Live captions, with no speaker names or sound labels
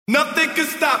can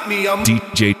stop me. I'm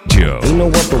DJ Joe. Ain't no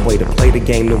other way to play the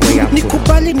game the way I play.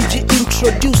 Nikubali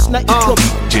introduce na intro.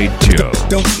 DJ Joe.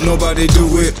 Don't nobody do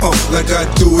it like I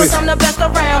do it. Cause I'm the best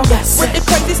around, yes, with the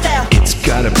crazy style. It's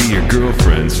gotta be your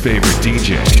girlfriend's favorite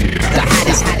DJ. The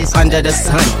hottest under the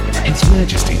sun. His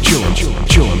Majesty Joe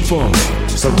and Falling.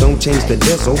 So don't change the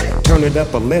diesel, turn it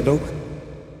up a little.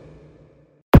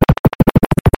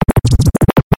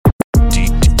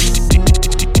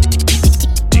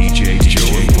 DJ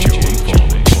Joe and Falling.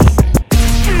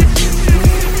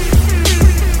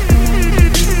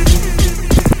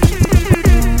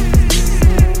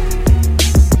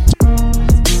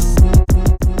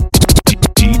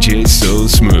 DJ So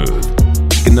Smooth.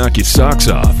 You can knock your socks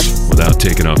off without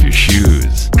taking off your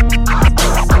shoes.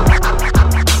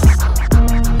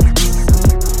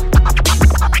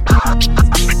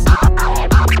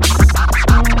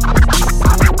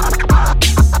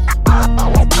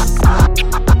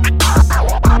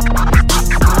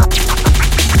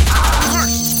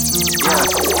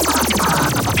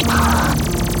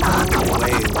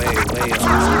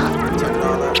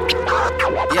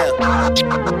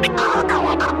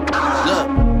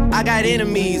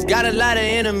 Enemies, got a lot of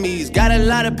enemies, got a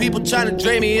lot of people trying to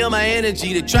drain me of my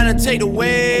energy. They trying to take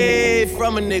away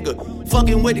from a nigga,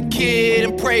 fucking with the kid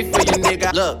and pray for your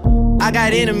nigga. Look, I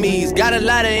got enemies, got a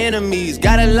lot of enemies,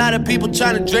 got a lot of people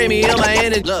trying to drain me of my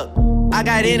energy. Look, I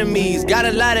got enemies, got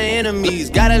a lot of enemies,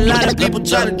 got a lot of people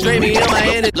trying to drain me of my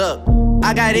energy. Look,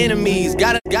 I got enemies,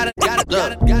 look,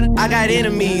 I got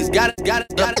enemies, look,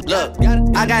 I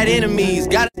got enemies,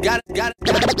 look,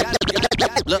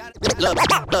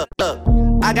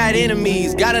 I got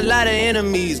enemies, got a lot of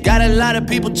enemies, got a lot of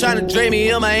people trying to drain me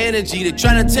of my energy. They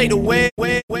trying to take away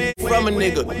from a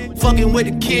nigga, fucking with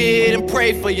the kid and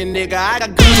pray for your nigga. I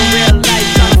got girls in real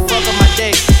life trying to fuck on my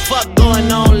day. Fuck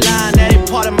going online, that ain't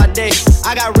part of my day.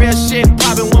 I got real shit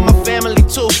poppin' with my family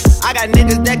too. I got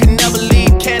niggas that can never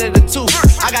leave Canada too.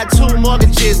 I got 2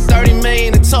 mortgages, 30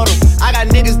 million in total. I got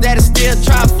niggas that are still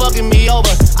try fucking me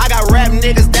over. I got rap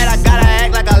niggas that I gotta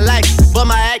act like I like, but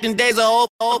my acting days are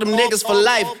over, them niggas for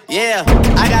life. Yeah,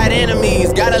 I got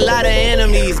enemies, got a lot of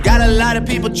enemies, got a lot of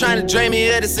people trying to drain me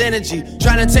of this energy,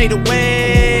 trying to take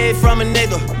away from a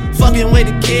nigga, fucking with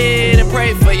the kid and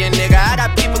pray for your nigga. I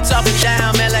got people talking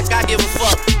down, man, like I give a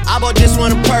fuck. I bought this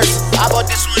one a purse, I bought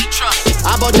this one a truck,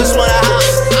 I bought this one a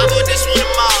house, I bought this one a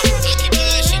mall. I keep doing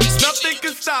that shit, just nothing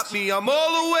can stop me. I'm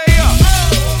all the way up.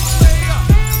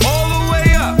 All the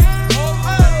way up.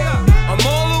 I'm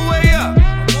all the way up.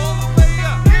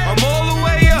 I'm all the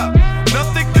way up.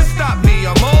 Nothing can stop me.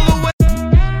 I'm all the way.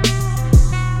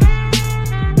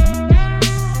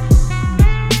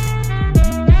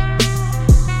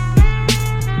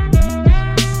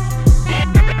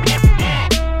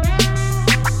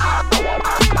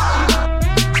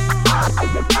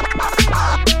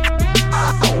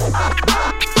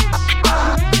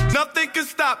 Nothing can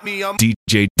stop me. I'm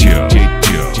DJ Joe.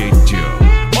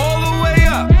 all the way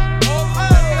up.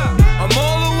 I'm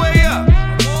all the way up.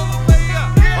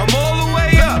 I'm all the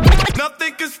way up.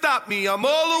 Nothing can stop me. I'm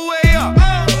all the way up.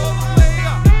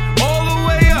 All the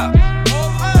way up.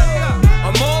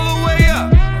 I'm all the way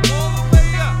up.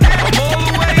 I'm all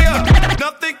the way up.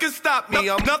 Nothing can stop me.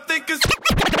 I'm nothing can stop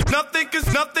me.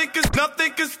 I'm nothing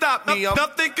can stop me. I'm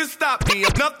nothing can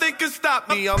stop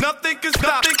me. I'm nothing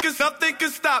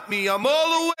can stop me. I'm all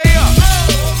the way up.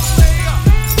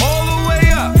 All the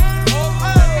way up.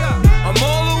 I'm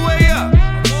all the way up.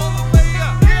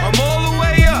 I'm all the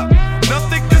way up.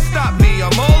 Nothing can stop me.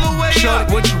 I'm all the way up. Shorty,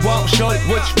 what you want, shorty,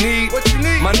 what you need.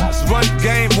 My niggas run the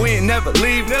game, we ain't never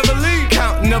leave.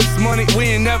 Counting up this money, we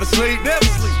ain't never sleep.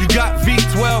 You got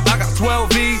V12, I got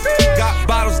 12 V's. Got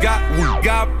bottles, got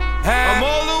I'm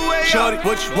all the way up. Shorty,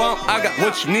 what you want, I got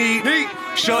what you need.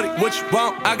 Shorty, what you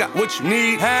want, I got what you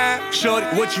need. Shorty,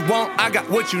 what you want, I got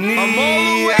what you need. I'm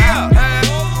all the way up.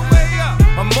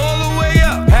 I'm all the way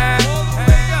up.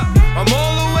 I'm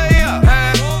all the way up.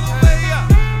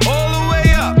 All the way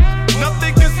up.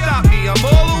 Nothing can stop me. I'm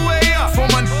all the way up. For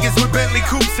my niggas with Bentley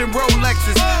coupes and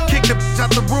Rolexes, kicked the bitch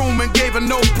out the room and gave her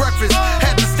no breakfast.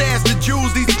 Had to stash the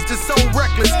jewels, these bitches so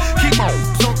reckless. Keep my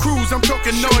on cruise, I'm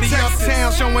talking naughty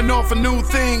uptown, showing off for new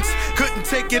things. Couldn't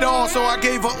take it all, so I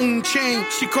gave her chain.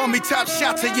 She called me top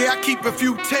shotter, yeah, I keep a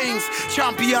few things.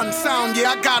 Champion sound,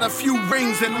 yeah, I got a few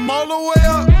rings, and I'm all the way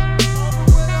up.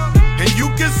 And you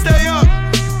can stay up.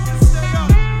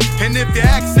 And if you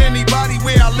ask anybody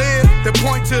where I live, they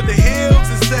point to the hills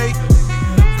and say,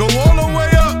 go all the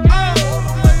way up.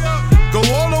 Go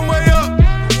all the way up.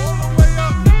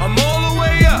 I'm all the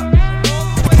way up.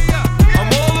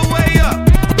 I'm all the way up.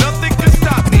 Nothing can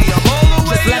stop me. I'm all the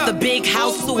way up. Just left a big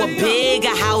house to a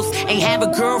bigger house. Ain't have a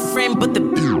girl girlfriend, but the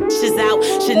bitch is out.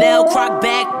 Chanel croc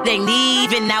bag, they ain't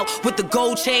even out. With the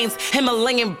gold chains,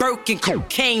 Himalayan Birkin,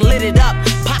 cocaine lit it up.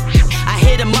 Pop, I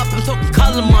hit him up, I'm talking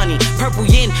color money. Purple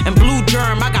yin and blue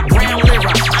germ, I got brown lira.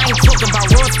 I ain't talking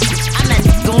about royalty, I'm not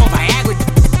going Viagra.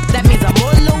 That means I'm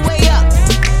all the way up,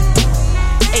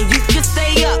 and you can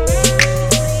stay up.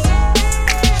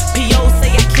 P.O.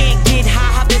 say I can't get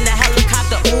high, hop in the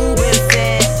helicopter, Uber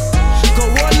instead. Go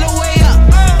all the way up,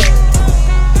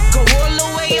 go all the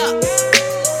way up.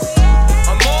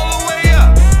 I'm all the way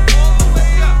up.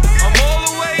 I'm all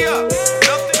the way up.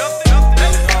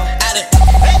 I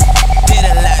did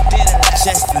a lot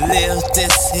just to live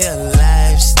this here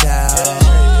lifestyle.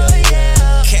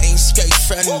 Came straight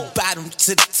from the bottom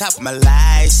to the top of my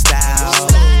lifestyle.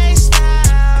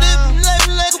 Living life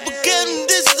like a beginning,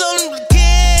 this is on the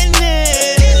beginning.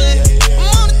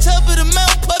 I'm on the top of the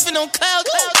mountain, puffing on clouds,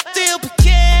 still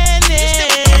beginning.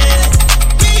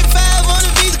 $1,500 on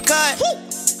the Visa card,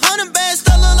 100 bands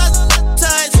still look like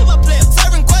ties.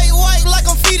 Serving quite white like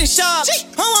I'm feeding sharks.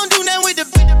 I won't do nothing with the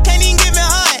can't even get me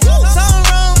high. Something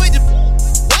wrong with the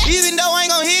even though I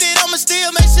ain't gon' hit it, I'ma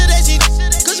still make sure that she.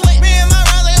 Cause me and my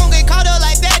rounds, they don't get caught up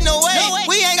like that, no way.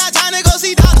 We ain't got time to go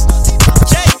see dollars.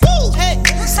 Jay, hey,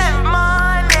 send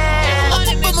money.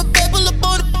 I'ma put my paper up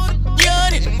on the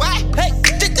yard. Hey,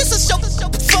 this a show for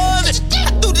me.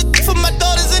 I do this for my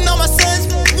daughters and all my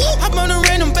sons. I'm on the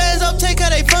random bands up, take how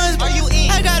they funds.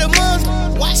 I got a mom,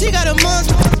 she got a mom.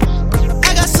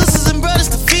 I got sisters and brothers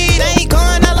to feed. I ain't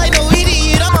going out like no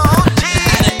idiot. I'm a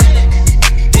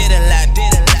did a lot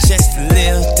just to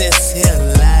live this here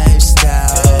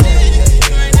lifestyle.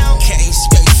 Came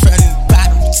straight from the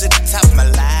bottom to the top of my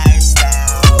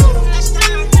lifestyle.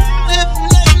 Living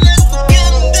life like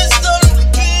forgetting this on the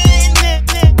beginning.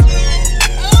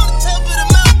 I'm on the top of the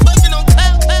mountain, puffing on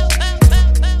cloud.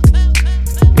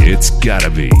 It's gotta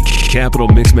be Capital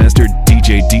Mixmaster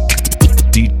DJ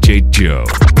Joe.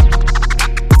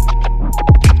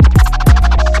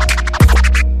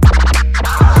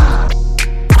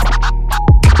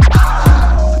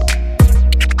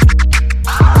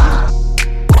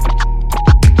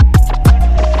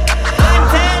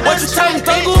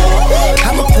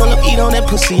 I'ma pull up, eat on that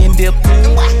pussy and dip.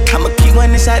 I'ma keep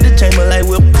one inside the chamber like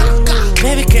whip.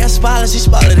 Baby girl spoiler, she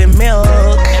smaller than milk.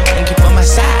 And keep on my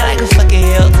side like a fucking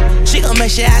hill. She gon'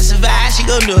 make sure I survive, she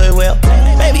gon' do it well.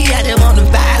 Baby, I just want them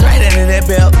thighs right under that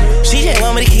belt. She just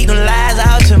want me to keep them lies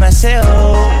out to myself.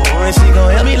 And she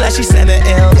gon' help me like she Santa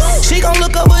else. She gon'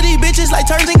 look over these bitches like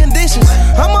terms and conditions.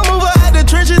 I'ma move her out the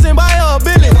trenches and buy her a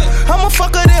billion. I'ma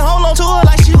fuck her then hold on to her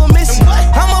like she was missing.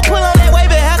 I'ma pull on that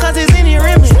wavy hair cause it's in your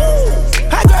rim.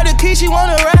 I grab the key, she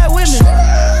wanna ride with me.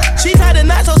 She tied the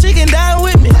knot so she can dine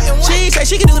with me. She said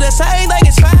she can do the same thing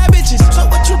as 5 bitches. So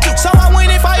what you do? So I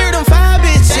went and fired them 5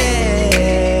 bitches.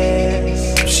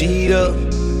 She the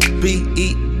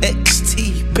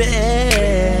B-E-X-T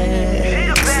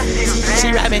bad. She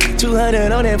ride me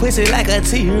 200 on that pussy like a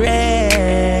T-Rex.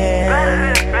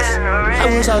 I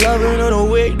was all over on the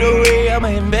way I'm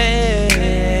in bed.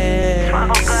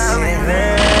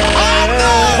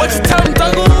 What you tell me,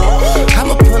 Thuggle?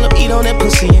 I'ma pull up, eat on that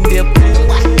pussy and dip.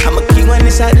 I'ma keep one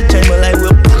inside the chamber like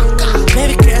whip.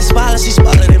 Baby girl spoiler, she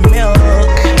smaller than milk.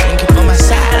 And keep on my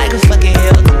side like a fucking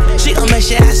hill. She gon' make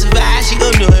sure I survive, she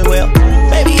gon' do it well.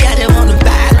 Baby, I just want them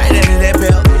thighs right under that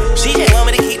belt. She just want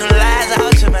me to keep them lies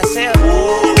out to myself.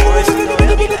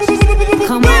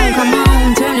 Come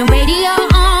on, turn the radio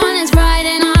on. It's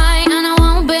Friday night and I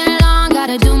won't be long.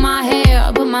 Gotta do my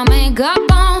hair, put my makeup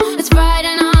on. It's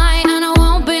Friday night and I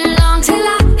won't be long till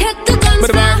I hit the dance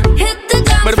floor, hit the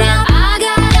dance floor. I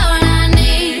got all I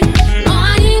need. No,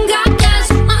 I ain't got cash,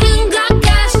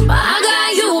 but I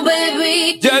got you,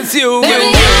 baby. Just you, baby.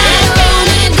 I don't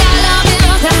need dollar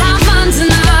bills to have fun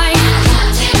tonight.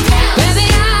 Baby,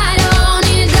 I don't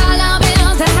need dollar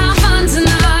bills to have fun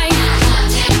tonight.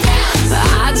 But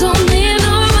I don't need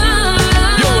no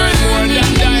money. You ain't more than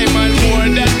diamond, more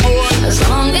than gold. As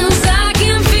long as I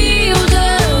can feel the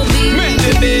beat.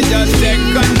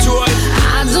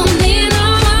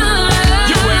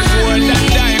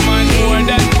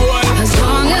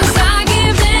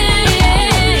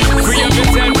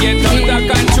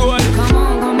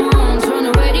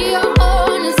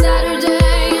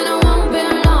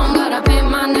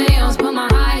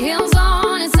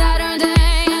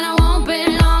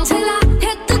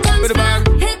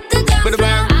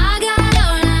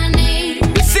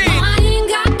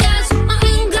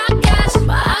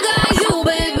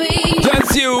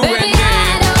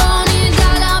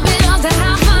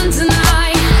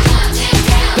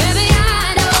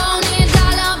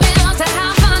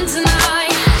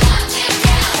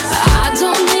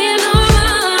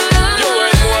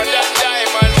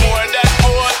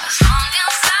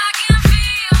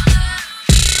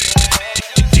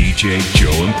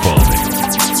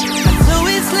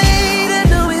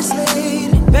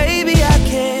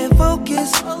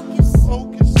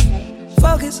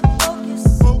 focus.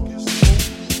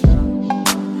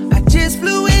 I just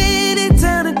flew in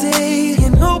town today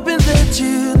and hoping that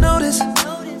you notice.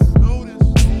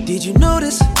 Did you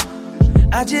notice?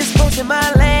 I just posted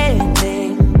my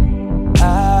landing.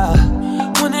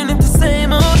 Wondering if the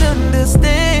same old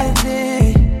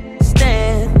understanding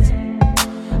stands.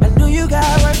 I know you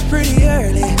got work pretty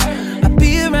early. I'll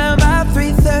be around by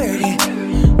 3:30.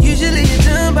 Usually you're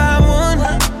done by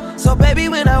 1. So baby,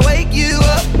 when I wake you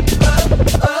up,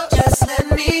 just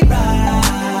let me ride.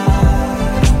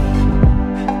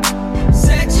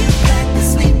 Set you back to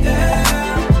sleep, girl.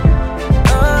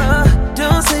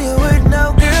 Don't say a word,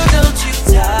 no, girl, don't you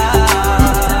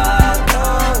talk.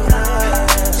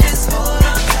 Just hold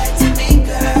on tight to me,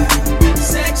 girl.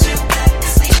 Set you back to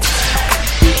sleep.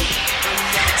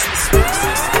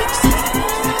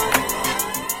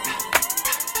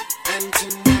 And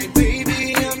tonight, baby,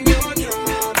 I'm your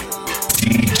drama.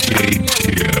 DJ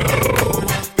Joe.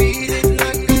 Beat it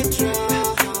like a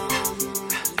drum.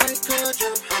 Like a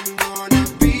drum. I'm gonna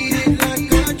beat it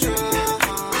like a drum.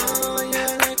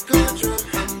 Yeah, like a drum.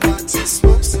 I'm about to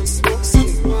smoke some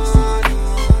water.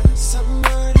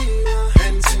 Somebody,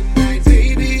 and tonight,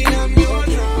 baby, I'm your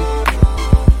drama.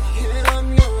 Yeah, I'm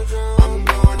your drum. I'm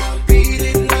gonna beat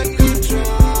it like a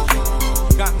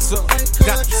drum. Got some.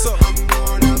 I'm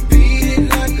gonna beat it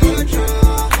like a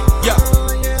drum. Yeah.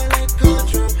 Yeah, like a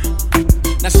drum.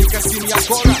 Nashika simu ya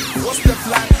kola. What's the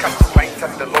plan? Right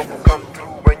at the logo, come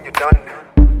through when you're done.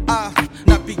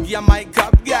 Napigia my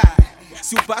cup guy.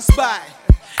 Super spy.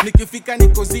 Nikifika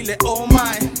niko zile oh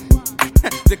my.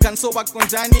 Zekanso wako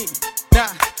ndani. Na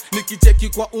nikicheki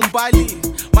kwa umbali.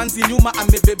 Manzi nyuma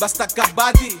amebeba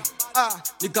stakabadhi.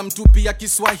 Nikamtupia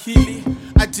Kiswahili.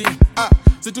 Ati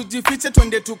situjifiche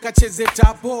twende tukacheze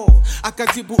tabo.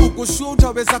 Akajibu uko sure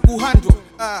utaweza kuhandle.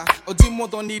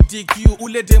 Odimodo ni DQ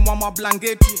ule demo wa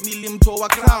blanketi. Nilimtoa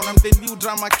crown, I'm the new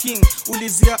drama king.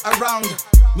 Ulizia around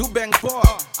New bang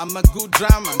poa, I'm a good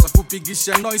drama.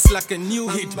 Nitakupigisha noise like a new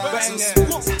hit banger.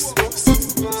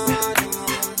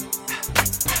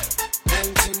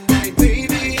 And tonight,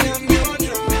 baby, I'm your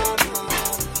drama.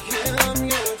 Yeah, I'm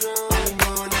your drama. I'm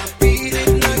gonna beat it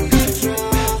like a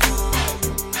drum.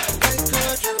 Like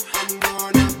a drum. I'm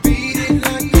gonna beat it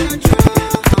like a drum.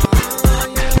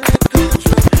 Yeah, like a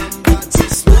drum. I'm about to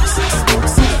smoke some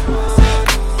water.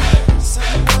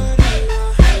 Somebody,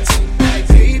 and tonight,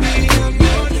 baby, I'm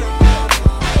your drama.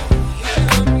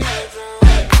 Yeah, I'm your drama.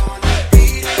 I'm gonna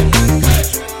beat it like a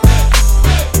drum.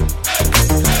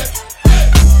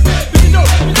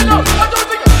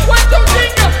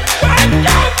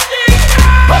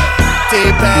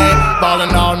 T-Pain,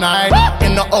 ballin' all night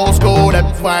in the old school,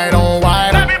 that's white on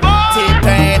white.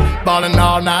 T-Pain, ballin'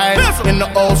 all night in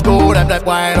the old school, that's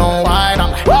white on white.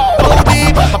 I'm like,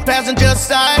 OD, my passenger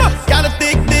side, got a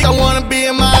thick dick, I wanna be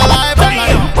in my life. I'm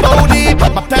like, OD,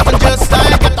 my passenger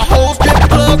side, got the whole strip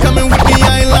club coming with me,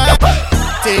 I ain't lying.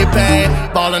 T-Pain,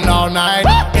 ballin' all night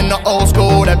in the old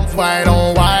school, that's white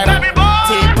on white.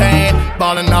 T-Pain,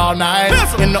 ballin' all night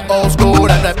in the old school,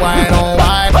 that's white on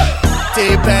white.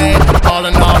 T-Pain,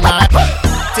 ballin' all night.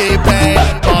 T-Pain,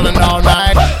 ballin' all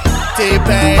night.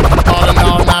 T-Pain, ballin'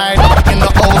 all night. In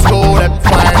the old school, that's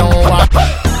white on white.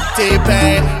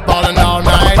 T-Pain, ballin' all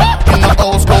night. In the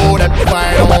old school, that's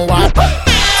white on white.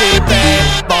 T-Pain,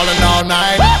 ballin' all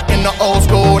night. In the old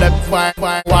school, that's white.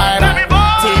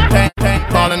 T-Pain,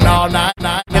 ballin' all night.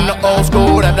 In the old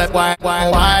school, that's white.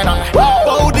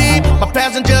 OD, my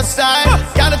passenger side,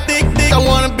 got a thick dick, I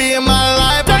wanna be in my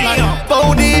life. I'm like,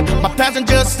 4D, my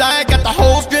passenger side, got the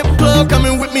whole strip club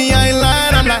coming with me, I ain't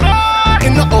lying. I'm like,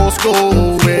 in the old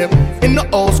school whip, in the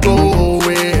old school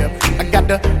whip. I got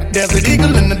the Desert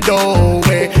Eagle in the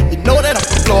doorway. You know that I'm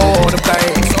Florida,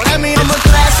 babe. So that means I'm a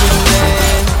classic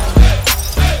man.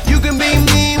 You can be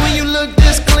mean when you look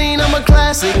this clean, I'm a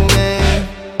classic man.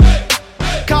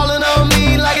 Calling on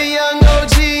me like a young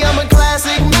OG, I'm a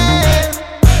classic man.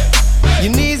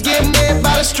 Your knees get met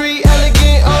by the street,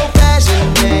 elegant,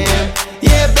 old-fashioned man.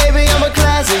 Yeah, baby, I'm a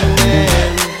classic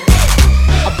man.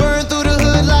 I burn through the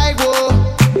hood like whoa.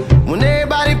 When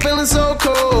everybody feeling so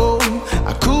cold,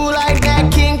 I cool like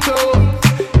that King Cole,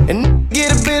 and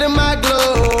get a bit of my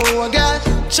glow. I got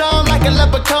charm like a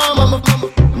leprechaun, mama.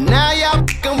 Now y'all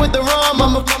fucking with the rum,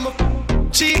 mama.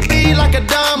 Cheap beat like a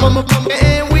dime, mama.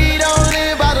 And we don't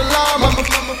live by the law, mama.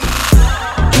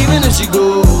 Even if she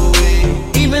go away,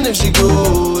 even if she go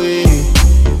away,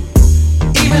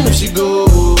 even if she go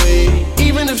away,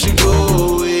 even if she go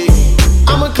away,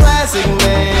 I'm a classic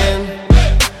man.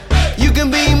 You can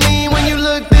be mean when you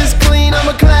look this clean, I'm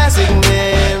a classic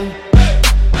man.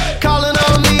 Calling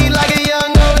on me like a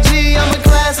young OG, I'm a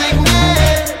classic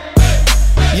man.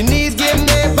 Your knees get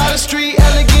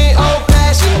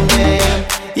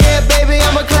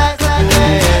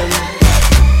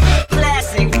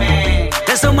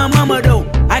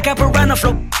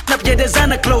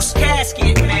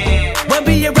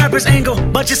reverse angle,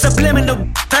 bunch of subliminal.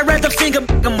 I'd rather finger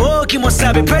more, keep on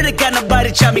stopping. Pray to God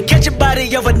nobody chop me. Catch your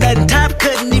body over nothing. Top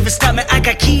couldn't even stop me. I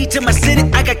got key to my city,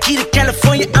 I got key to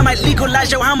California. I might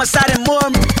legalize your homicide and more.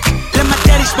 Let my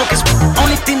daddy smoke his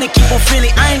only thing they keep on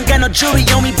feeling. I ain't got no jewelry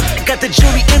on me, got the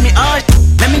jewelry in me. Oh,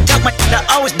 let me talk my I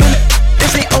always been.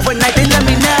 This ain't overnight, they love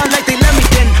me now like they love me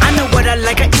then. I know what I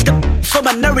like, I eat the for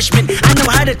my nourishment. I know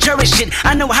how to cherish it,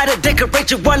 I know how to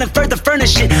decorate your wall and further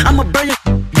furnish it. I'ma burn you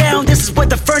down, this is what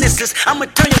the furnace is. I'ma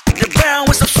turn you around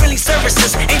with some friendly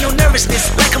services. Ain't no nervousness,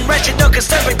 like I'm ratchet or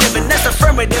conservative, and that's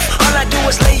affirmative. All I do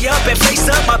is lay up and face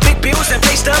up my big bills and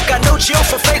face up. Got no chill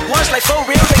for fake ones, like for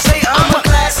real, they say I'm a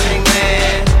classic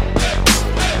man.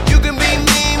 You can be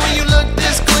mean when you look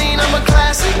this clean. I'm a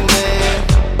classic man.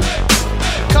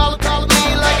 Call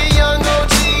me like a young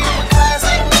OG. I'm a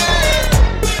classic man.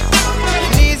 Your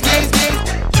knees,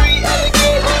 street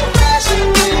elegant. I'm a fashion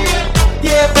man.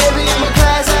 Yeah, baby, I'm a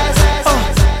classic.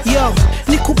 Yo,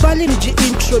 nikubali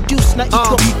introduce na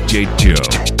iko DJ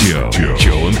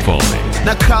Joe and Paulie.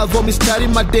 Na calvo mistari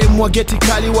mademu wageti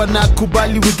kali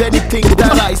wanakubali with anything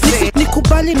that I say.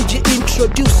 Nikubali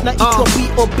introduce na iko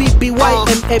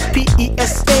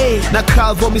BOBBYMAPESA. Na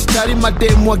calvo mistari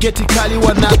mademu wageti kali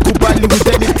wanakubali with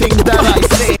anything that I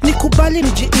say. Nikubali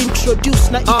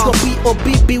introduce na iko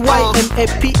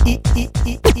BOBBYMAPESA.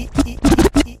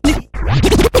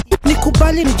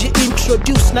 Nikubali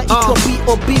introduce na iko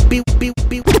BOBBYMAPESA.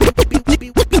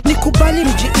 Nikubali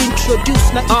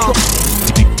introduce na iko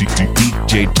DJ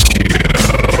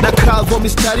Na calvo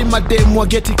mistari mademu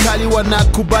wageti kali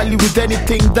wanakubali with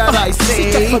anything that I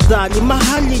say. Tafadhali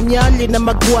mahali nyali na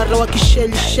magwara wa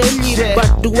kisheli sheli.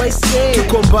 But do I say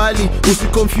tuko mbali,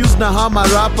 usiconfuse na hama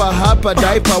rapa. Hapa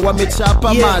diaper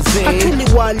wamechapa maze. Hatuli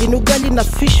wali nugali na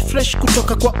fish fresh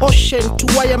kutoka kwa ocean to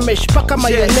wire mesh paka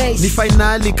mayonnaise. Ni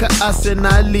finali ka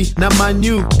Arsenali na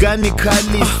Manu gani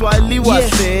kali swali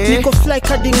wase. Niko fly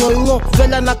kadi ngongo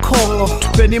vela na Kongo.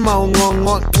 Tupeni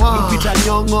maongongo mpita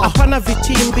nyongo. Apana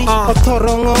vitimbi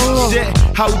otorongongo.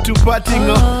 How to party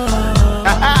ngo.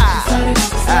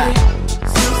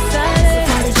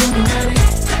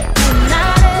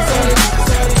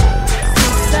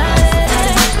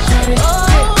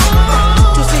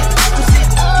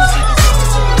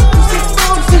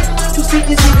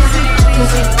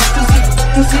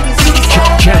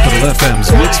 Capital FM's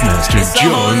Mixmaster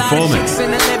Joe and Paulie. In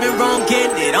the living room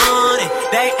getting it on it.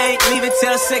 They ain't leaving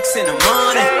till 6 in the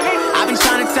morning. I've been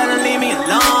trying to tell them leave me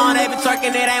alone. They been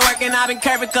twerking, it ain't working. I've been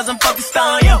curving cause I'm focused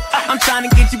on you. I'm trying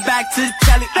to get you back to the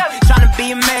telly. Trying to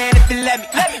be a man if you let me.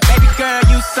 Baby girl,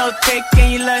 you so thick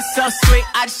and you look so sweet.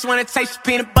 I just wanna taste your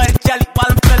peanut butter jelly while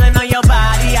I'm feeling on your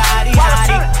body, yaddy,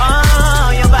 yaddy.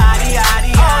 Oh, your body,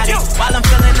 yaddy, yaddy. While I'm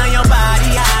feeling on your body,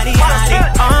 yaddy, yaddy.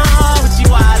 Oh, with you,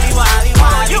 wally, wally,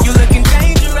 wally. You looking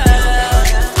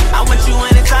dangerous. I want you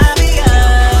anytime me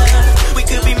up. We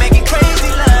could be making crazy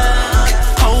love.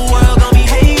 Whole world gon' be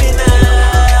hating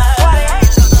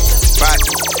us. Right.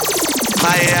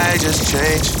 My AI just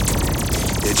changed.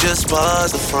 It just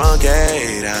buzzed the front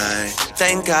gate. I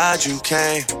thank God you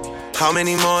came. How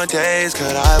many more days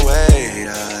could I wait?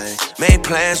 I made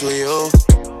plans with you,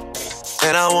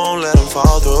 and I won't let them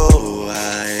fall through.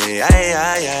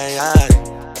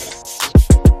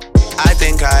 I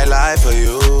think I lie for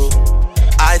you.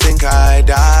 I think I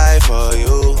die for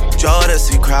you.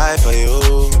 Jodeci cry for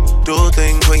you. Do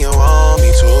things when you want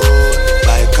me to.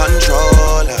 Like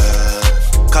controller,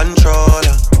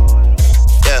 controller.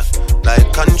 Yeah,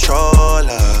 like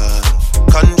controller,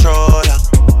 controller.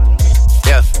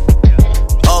 Yeah.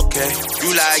 Okay,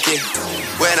 you like it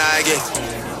when I get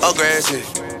aggressive.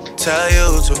 Tell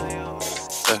you to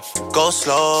go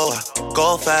slower,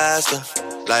 go faster.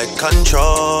 Like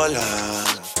controller,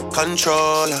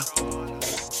 controller.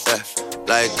 Yeah,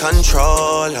 like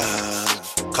controller,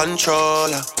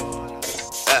 controller.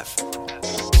 Yeah.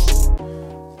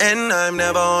 And I'm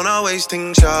never on a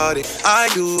wasting shawty. I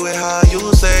do it how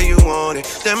you say you want it.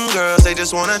 Them girls, they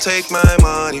just wanna take my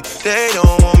money. They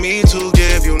don't want me to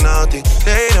give you nothing.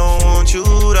 They don't want you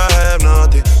to have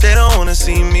nothing. They don't wanna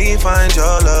see me find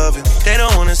your loving. They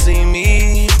don't wanna see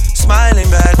me smiling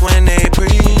back when they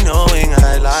pre-knowing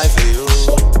I lie for you.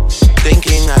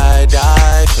 Thinking I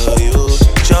die for you.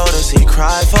 Jodeci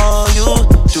cry for you.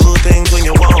 Do things when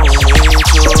you want me to.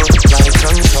 Like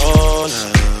controller,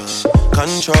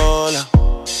 controller.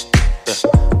 Yeah,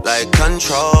 like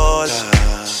controller,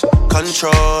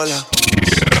 controller.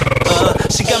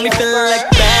 She got me feeling like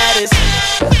the baddest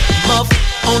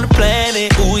motherfucker on the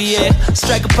planet. Ooh yeah,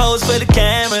 strike a pose for the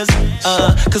cameras.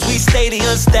 Cause we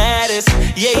stadium status.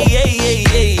 Yeah, yeah, yeah,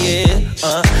 yeah, yeah.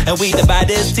 And we the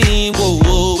baddest team. Woo,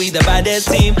 woo, we the baddest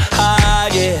team. Ah,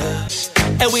 yeah.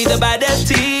 And we the baddest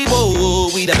team,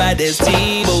 oh, we the baddest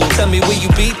team, oh. Tell me where you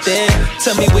beat that,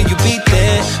 tell me where you beat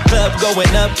that. Club going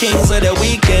up, kings of the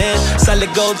weekend. Solid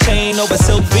gold chain over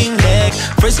silk V-neck.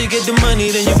 First you get the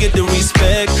money, then you get the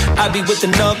respect. I be with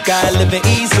the knock guy, living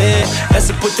easy. That's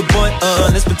to put the boy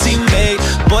on, that's my teammate.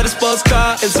 Boy, the sports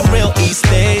car is a real East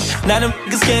State. Now them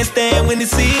niggas can't stand when they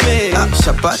see me.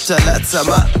 Shabata lata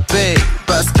ma bay,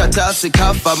 bas katasi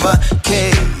kafa ma K,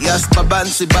 yes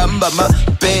babansi bamba ma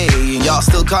bay. Y'all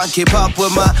still can't keep up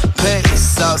with my pace.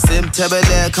 South Sim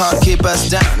Tebele can't keep us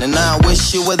down. And I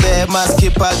wish you were there, must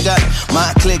keep our gun.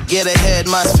 My click get ahead,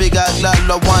 my speak out loud.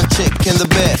 One chick in the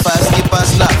bed, 5 skip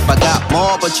us love. I got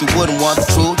more, but you wouldn't want the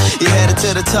truth. You headed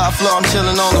to the top floor, I'm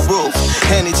chilling on the roof.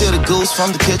 Henny to the goose,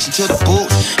 from the kitchen to the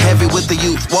booth. Heavy with the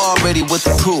youth, war ready with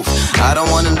the proof. I don't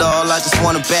want it all, I just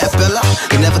want a bad fella.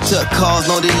 They never took calls,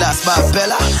 no they lost my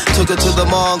bella. Took her to the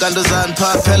mall, got the Zan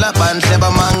Papella.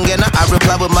 Bantleba Mangena, I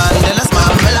reply with Mandela's my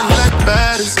melon. Like the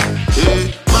baddest,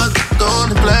 yeah. Mother on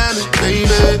the planet, baby.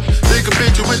 Take a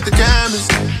picture with the cameras,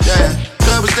 yeah.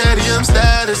 Cover stadium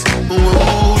status,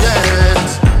 ooh,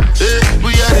 yes. Yeah,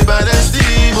 we out here by that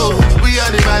steam, oh. We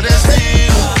out here by that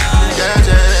steam, oh. Yeah,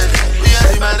 yeah. We out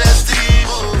here by that steam,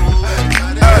 oh.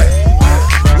 Hey,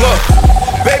 look,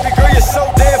 baby girl, you're so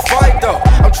damn fine, though.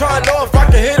 I'm trying to know if I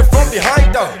can hit it from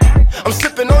behind, though. I'm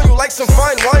sipping on you like some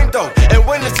fine wine, though. And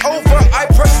when it's over, I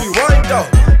press rewind, though.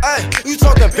 Ay, you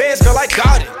talking bands, girl, I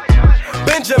got it.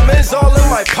 Benjamin's all in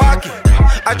my pocket.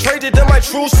 I traded in my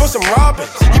truths for some robbers.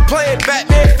 You playing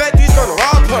Batman, Fetty's gonna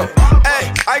rob him.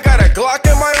 Ay, I got a Glock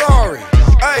in my Rari.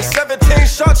 Ay, 17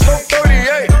 shots, no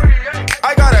 38.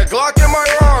 I got a Glock in my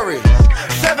Rari.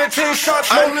 17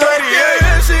 shots, no 38.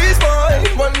 Yeah, she's mine.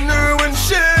 Wonder when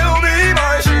she'll be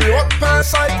mine. She walked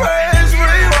past like praise,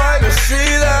 rewind. To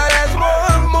see that ass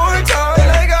one more time.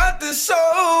 I got this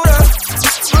soda.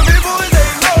 For people they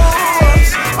know us.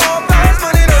 All fast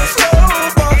money, no slow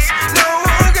bucks. No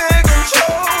one can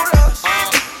control us.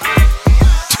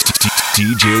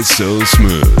 DJ So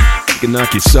Smooth. You can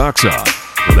knock your socks off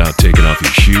without taking off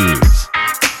your shoes.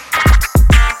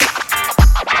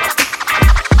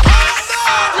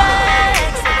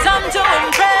 Time to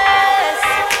impress.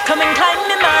 Come and climb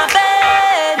in my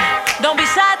bed. Don't be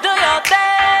shy, do your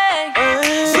thing.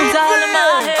 It's all in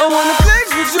my head. I wanna flex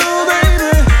with you,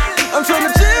 baby. I'm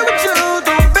tryna chill with you,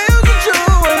 don't bounce with you.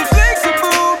 I'm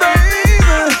flexible, baby.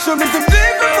 Show me some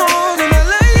different moves and I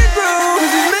let you through.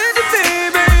 This is meant to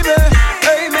be, baby.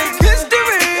 Hey, make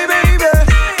history, baby.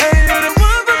 Ain't you're the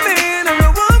one for me, I'm the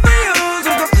one for you.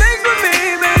 So come flex with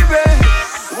me, baby.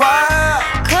 Wow.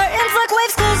 Curtains like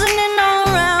waves closing in all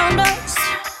around us.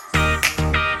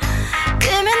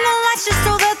 Dimming the lights just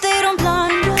so that they don't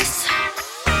blind us.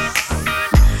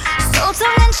 So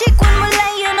tongue in cheek when we're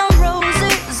laying on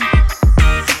roses.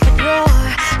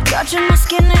 But you're touching my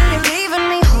skin and you're leaving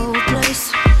me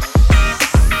hopeless.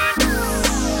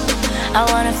 I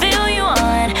wanna feel you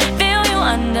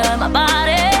under my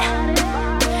body.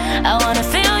 I wanna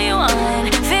feel you on.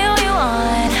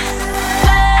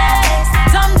 Flex,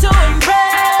 time to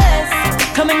impress.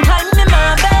 Come and climb in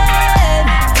my bed.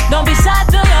 Don't be shy,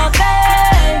 do your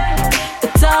thing.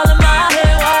 It's all in my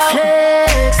head. Wow.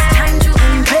 Flex, time to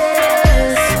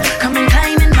impress. Come and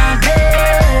climb in my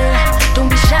bed. Don't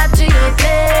be shy to your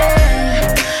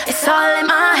bed. It's all in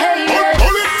my head.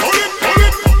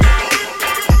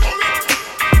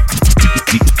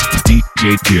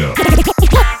 DJ Joe. Can we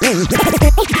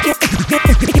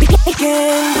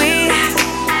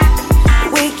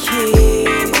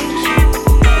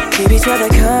keep each other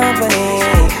company?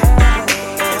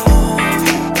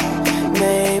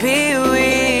 Maybe we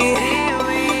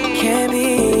can be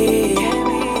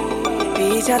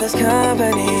each other's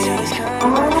company.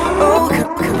 Oh,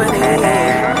 company.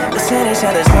 Listen each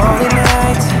other's lonely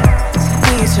nights,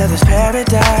 be each other's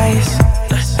paradise.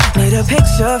 Need a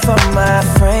picture for my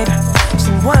frame,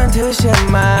 someone to share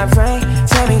my brain.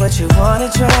 Tell me what you wanna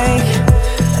drink,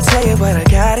 I'll tell you what I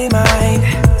got in mind.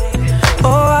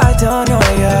 Oh, I don't know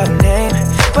your name,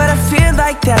 but I feel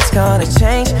like that's gonna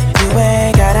change. You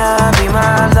ain't gotta be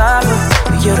my lover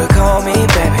for you to call me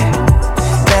baby.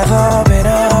 Never been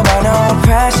under no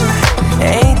pressure,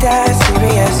 ain't that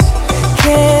serious.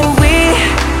 Can we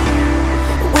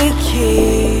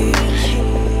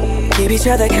keep each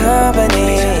other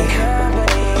company?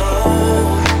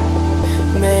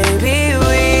 Maybe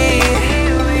we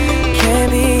can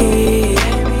be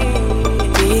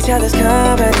each other's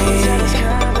company.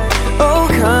 Oh,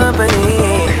 company.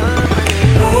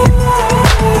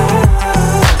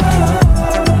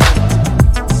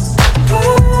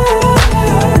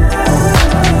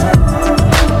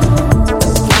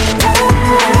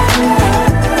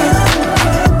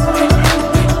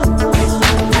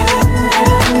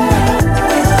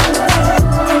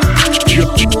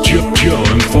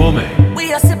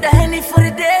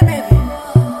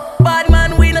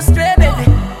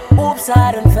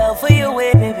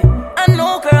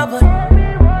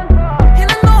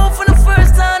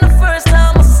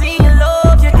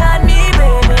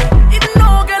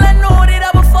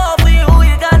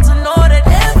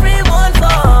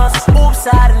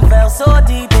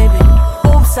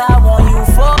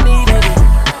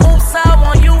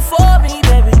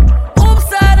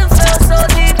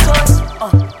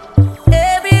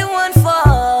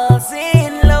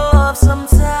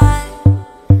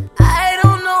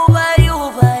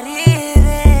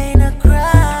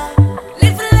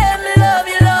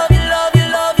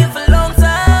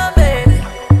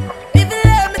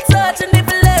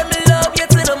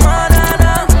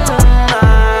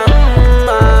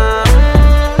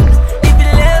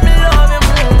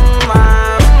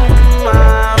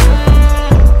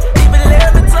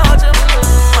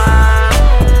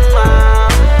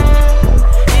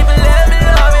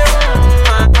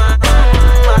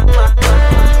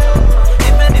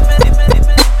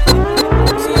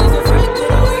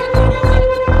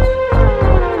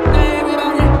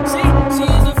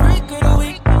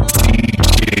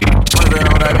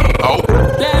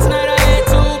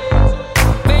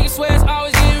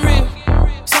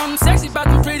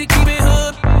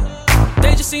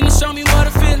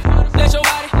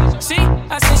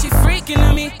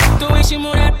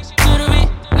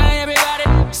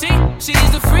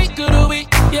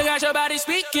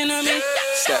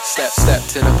 Step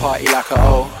to the party like a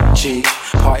OG.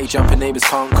 Party jumping, neighbors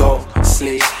can't go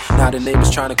sleep. Now the neighbors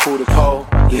trying to call the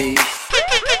police.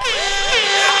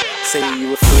 Say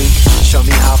you a freak, show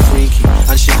me how freaky.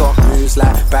 And she got moves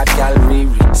like bad gal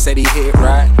Riri. Said he hit it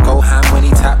right, go ham when he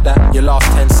tapped that. Your last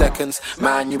 10 seconds,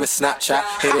 man, you a Snapchat.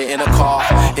 Hit it in a car,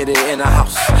 hit it in a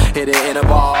house, hit it in a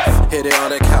bar, hit it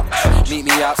on a couch. Meet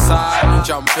me outside,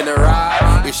 jump in a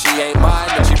ride. If she ain't mine,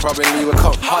 then she probably would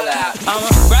come holler at. I'ma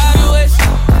grab your waist.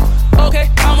 Okay,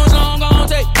 how much long gon'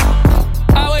 take?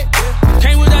 I wait,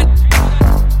 came with that.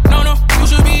 No, you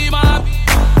should be my.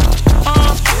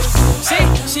 See,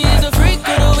 she is a freak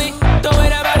of the week. The way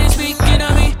that body speaking to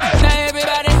me. Now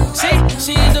everybody, see,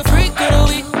 she is a freak of the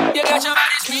week. You got your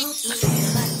body speak.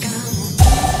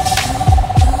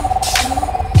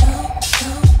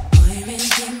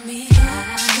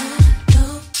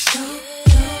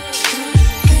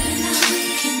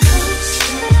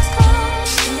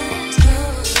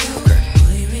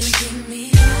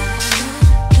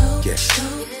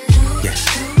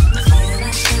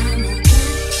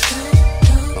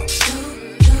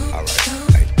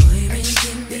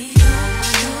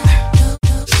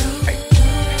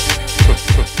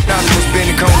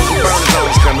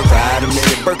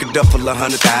 Burked up full of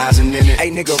 100,000 in it.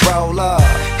 Hey nigga, roll up.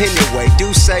 Anyway,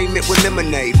 do say mint with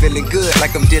lemonade. Feeling good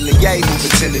like I'm dealing yay,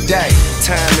 moving to the day.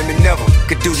 Time limit never,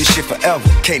 could do this shit forever.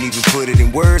 Can't even put it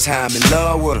in words how I'm in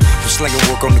love with her. From slinging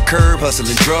work on the curb,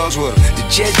 hustling drugs with her. The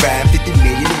jet ride 50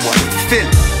 million and one feel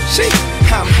it. Shit,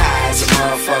 I'm high as a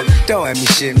motherfucker. Don't have me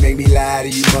shit, make me lie to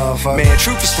you motherfucker. Man,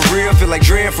 truth is for real, feel like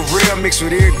Dre for real. Mixed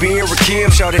with Eric B and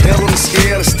Rakim, shout the hell on the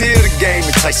scale. It's still the game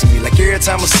enticing me like every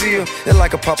time I see her. It's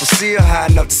like a Papa Seal, high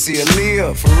enough to see her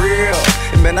live, for real.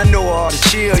 And man, I know all the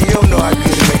chill, you don't know how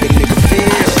good it make a nigga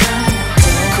feel.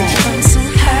 Come on.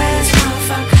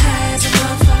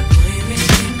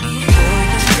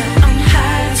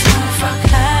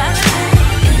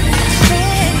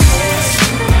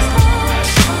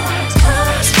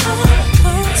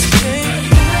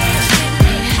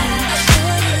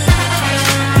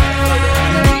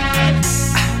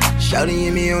 Shawty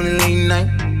and me on the late night.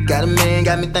 Got a man,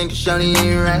 got me thinking Shawty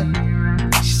ain't right.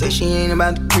 She say she ain't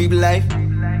about the creep life,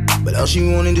 but all she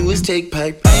wanna do is take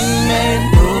pipe. I ain't mad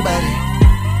at nobody,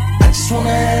 I just wanna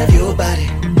have your body.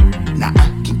 Now I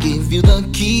can give you the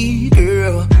key,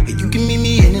 girl, and you can meet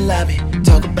me in the lobby.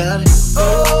 Talk about it.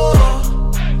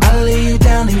 Oh, I'll lay you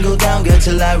down and go down, girl,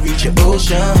 till I reach your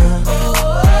ocean.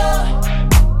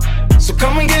 So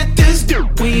come and get this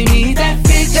dude when you need that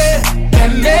fix,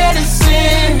 that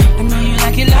medicine. I know you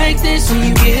like it like this when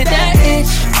you get that itch.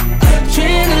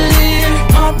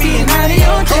 Adrenaline, all being out of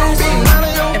your chest. And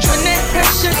when that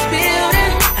pressure's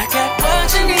building, I got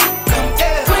what you need. Come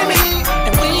get with me.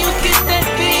 And when you get that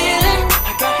feeling,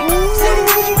 I got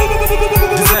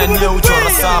Design ya uchora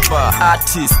saba,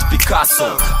 artist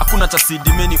Picasso. Hakuna cha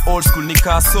CD many old school ni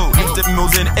kaso. Step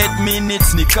music in 8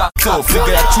 minutes ni kaso.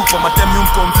 Figure ya chupa matemi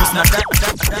confused na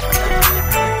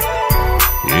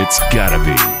It's gotta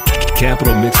be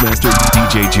Capital Mixmaster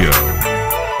DJ Joe.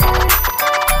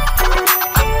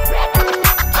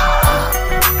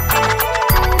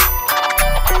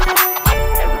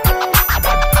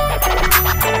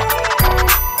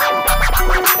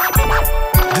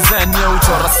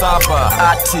 Saba,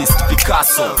 artist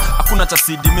Picasso. Hakuna cha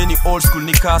CD many old school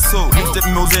ni kaso. Step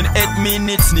music in 8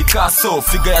 minutes ni kaso.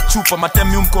 Figure ya chupa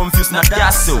matemi confused na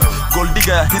daso. Gold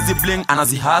digger hizi bling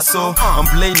anazihaso.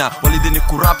 Mplainer walidhani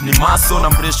kurap ni maso. Na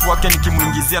mresh wake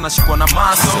nikimuingizia na shikwa na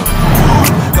maso.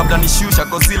 Kabla nishusha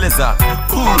kozile za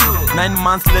 9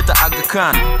 months later Aga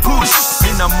Khan. Push,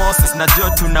 Nina Moses na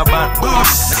Joe tunaban.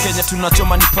 Bush, na Kenya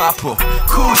tunachoma ni papo.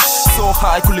 Kush, so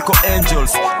high kuliko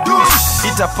angels. Dush,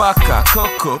 itapaka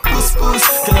koko pus pus.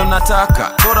 Kenya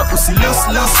unataka bora usilus.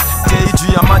 Day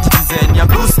juu ya maji design ya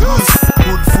goose. Good food,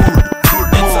 good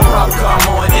mood. It's a rap, come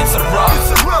on, it's a rap.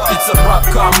 It's a rap,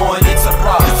 come on, it's a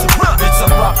rap. It's a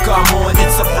rap, come on,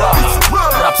 it's a rap.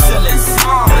 Rap excellency,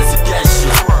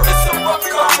 presidential. It's a rap,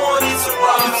 come on, it's a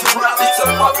rap. It's a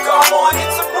rap, come on,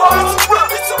 it's a rap.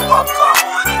 It's a rap, come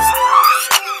on, it's a rap.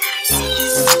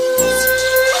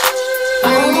 I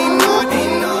ain't no.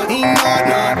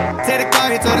 Take the car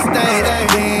here to the stage.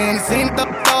 Then it's in the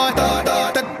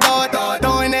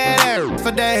throwing that air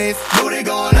for days. Booty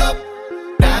going up,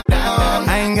 down.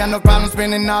 I ain't got no problem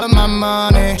spending all of my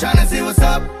money. Tryna see what's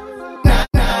up.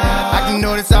 I can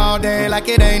do this all day like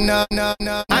it ain't nothing.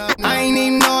 I ain't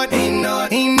even know it.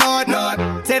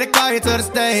 Take the car here to the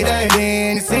stage.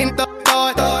 Then it's in the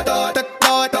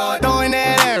throwing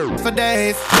that air for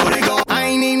days. Booty going. I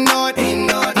ain't even know it.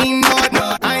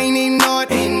 I ain't even know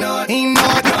it.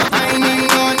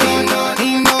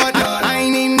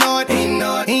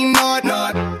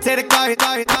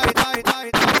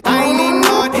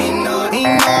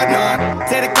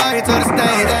 you to the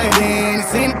stage. Then you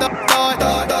seen the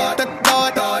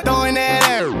throwing that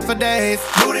air for days.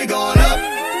 Booty going up,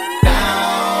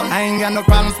 down. I ain't got no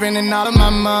problem spending all of my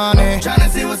money. Tryna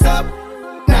see what's up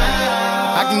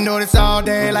now. I can do this all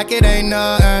day like it ain't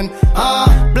nothing.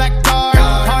 Black car,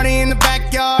 party in the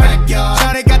backyard.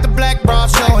 Shawty got the black bra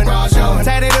showing.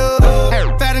 Tatted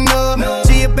up, fat enough.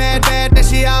 She a bad, that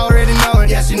she already know it.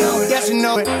 Yeah, she know it. Yeah, she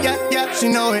know it. Yeah, she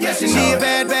know it. She a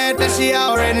bad, that she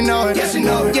already know it. Yeah, she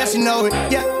know it. Yeah, she know it.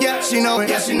 Yeah, she know it.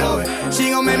 Yeah, she know it. She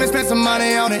gon' make me spend some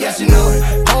money on it. Yeah, she know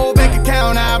it. Whole bank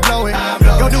account, I blow it.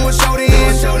 Go do a show then,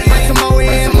 bring some more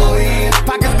in.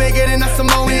 Pockets bigger than a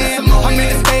Samoan. I'm in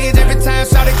the stage every time,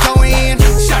 shout it go in.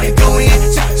 Shout it go in,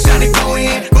 shout it go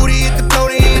in. Booty hit the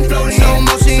float in, slow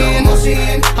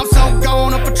motion. I'm so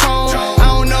gone on Patron. I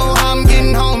don't know how I'm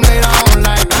getting home later on.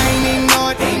 Like I ain't even know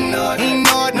it, ain't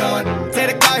know it. Take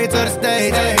the car here to the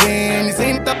stage. Then you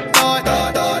seen the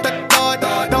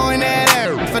throwing that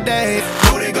air for days.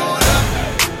 Booty going up,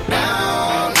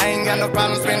 down. I ain't got no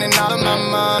problem spending all of my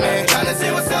money. Tryna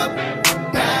see what's up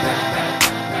now.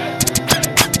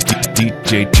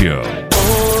 DJ Joe.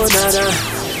 Oh, nana,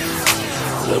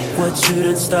 look what you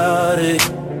done started.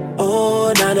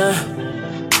 Oh, nana,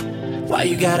 why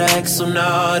you gotta act so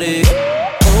naughty?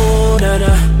 Oh,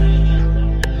 nana,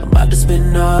 I'm about to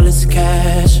spend all this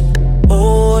cash.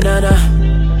 Oh, nana,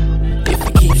 if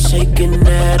you keep shaking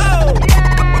that. Oh,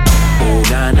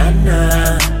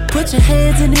 na-na-na, put your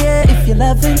hands in the air if you're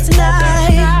loving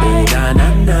tonight. Oh,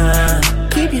 na-na-na,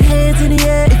 keep your hands in the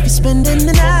air if you're spending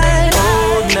the night.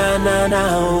 Oh,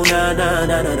 na-na-na, oh,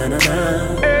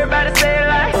 na-na-na-na-na-na-na. Everybody say it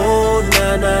like. Oh,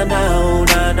 na-na-na, oh,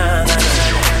 na-na-na-na-na.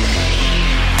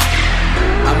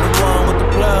 I'm the one with the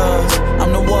plugs.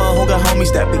 I'm the one who got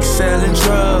homies that be selling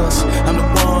drugs. I'm the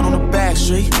one on the back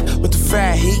street with the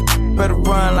fat heat. Better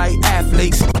run like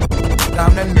athletes.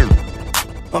 I'm that nigga.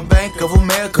 My Bank of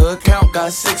America account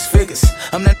got 6 figures.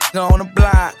 I'm that nigga on the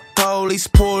block. Police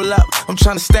pull up. I'm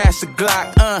tryna stash the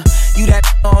Glock. You that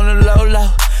nigga on the low.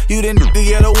 You that nigga,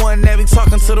 the other one that be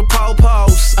talking to the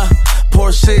po-pos.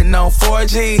 Poor sitting on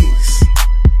 4Gs.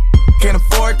 Can't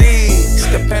afford these.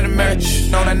 The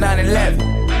Panamerican on a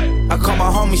 911. I call my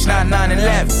homies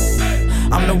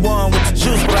 911. I'm the one with the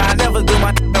juice, but I never do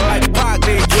my like Pac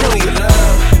did. Julia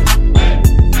Love.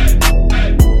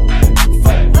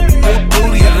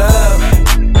 Julia Love.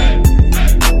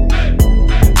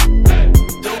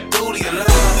 Julia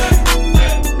Love.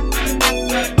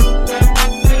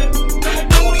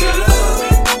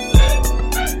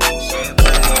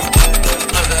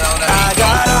 I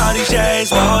got all these shades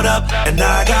pulled up, and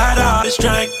I got all this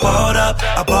drink pulled up.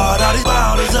 I bought all these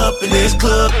bottles up in this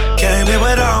club. Came in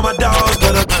with all my dogs,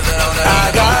 but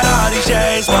I got all these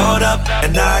shades pulled up,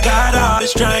 and I got all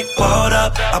this drink pulled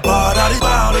up. I bought all these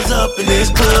bottles up in this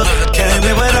club. Came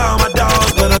in with all my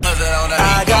dogs, but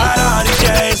I got all these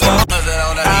shades pulled up.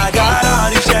 I got all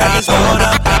these shades pulled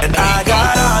up, and I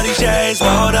got all these shades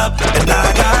pulled up, and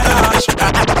I got all these.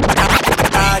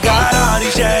 I got all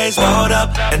these shades pulled up,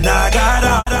 and I got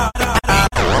all.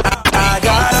 I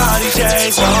got all these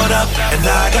shades pulled up, and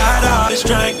I got all this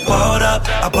drink pulled up.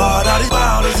 I bought all these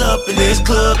bottles up in this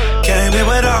club. Came in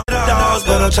with all the dogs,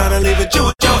 but I'm tryna leave with you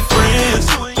and your friends.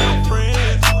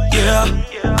 Yeah,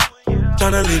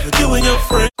 tryna leave with you and your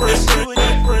friends.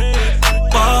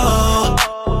 Oh,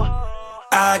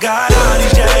 I got all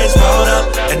these shades pulled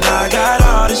up, and I got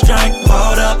all this drink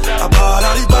pulled up. I bought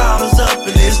all these bottles up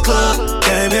in this club.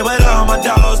 Came in with all my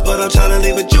dogs, but I'm tryna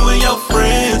leave with you and your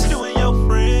friends.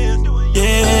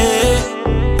 Yeah,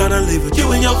 tryna leave with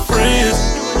you and your friends.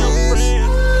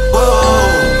 Whoa.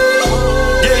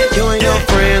 You and your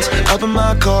friends up in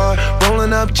my car,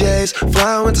 rolling up J's,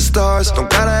 flying with the stars. Don't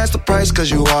gotta ask the price, cause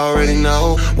you already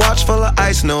know. Watch full of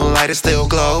ice, no light, it still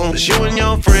glows. It's you and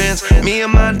your friends, me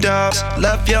and my dogs.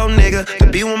 Left your nigga to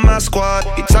be with my squad.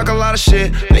 He talk a lot of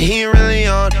shit, but he ain't really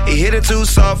on. He hit it too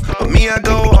soft, but me, I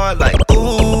go hard like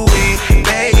ooh,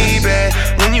 baby.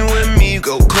 When you with me, you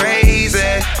go crazy.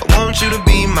 I want you to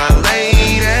be my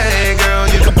lady. Girl,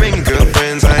 you can bring your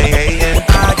girlfriends, I ain't hating.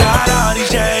 I got all these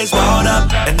shades pulled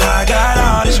up, and I got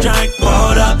all this drink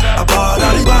pulled up. I bought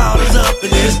all these bottles up in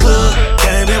this club.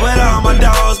 Came in with all my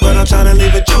dogs, but I'm tryna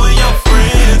leave with you and your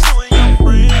friends.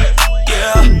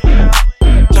 Yeah,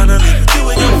 tryna leave with you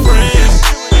and your friends.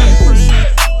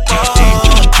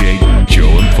 DJ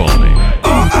Joe and Paulie.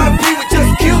 R.I.P. we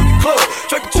just killed the club.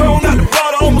 Drink Patron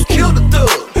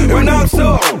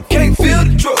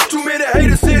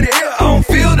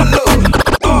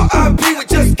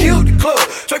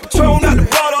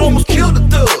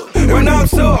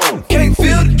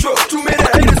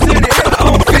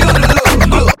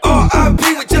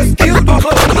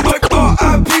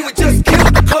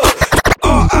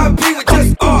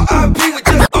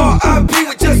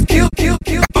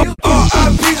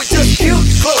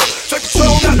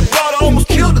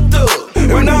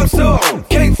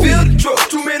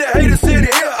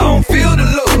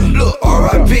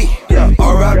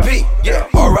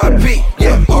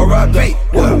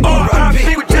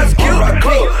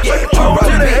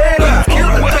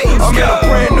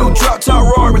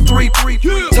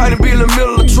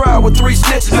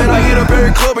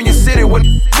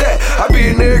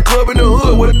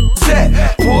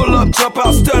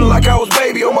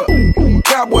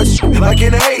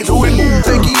taking AIDS. Who it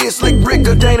think he is, Slick Rick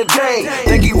or Dana Dane?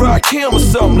 Think he rock him or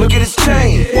something? Look at his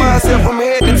chain. Why is that from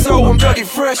head to toe? I'm Dougie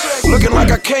Fresh, looking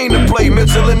like I came to play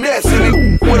Mitchell and Ness. And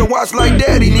he with a watch like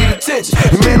that, he need attention.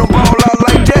 Your man don't ball out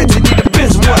like that, you need to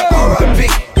bench him. What? R.I.P.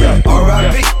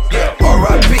 R.I.P. Yeah,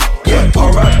 R.I.P. Yeah,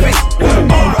 R.I.P.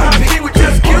 R.I.P. We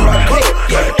just killed R.I.P.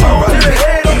 Yeah, R.I.P.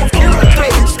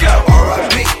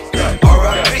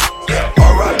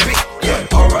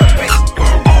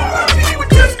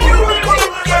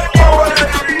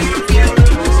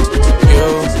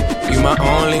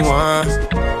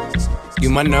 You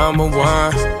my number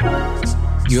one,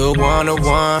 you're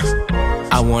one-on-one.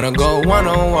 I wanna go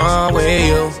one-on-one with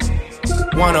you,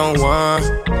 one-on-one.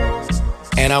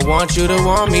 And I want you to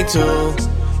want me too,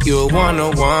 you're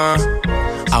one-on-one.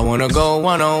 I wanna go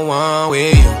one-on-one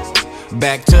with you,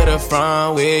 back to the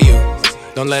front with you.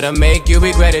 Don't let them make you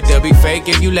regret it, they'll be fake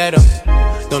if you let them.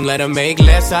 Don't let them make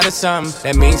less out of something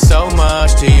that means so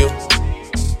much to you.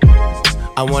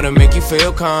 I wanna make you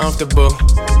feel comfortable.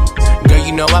 Girl,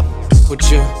 you know I with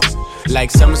you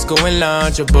like summer school and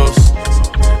Lunchables.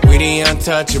 We the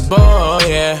untouchable,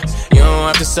 yeah. You don't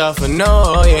have to suffer,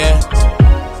 no, yeah.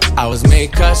 I was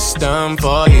made custom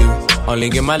for you. Only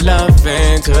give my love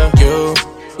into you.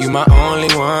 You my only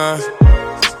one.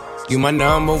 You my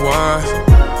number one.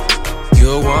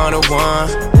 You're one-on-one.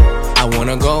 I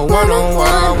wanna go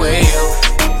one-on-one with you,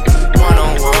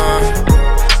 one-on-one.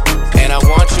 And I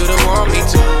want you to want me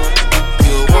too.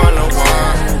 You're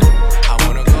one-on-one.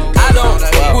 I don't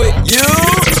with you.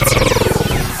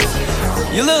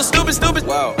 You little stupid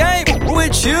wow. Ain't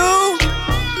with you.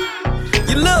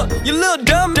 You little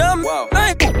dumb.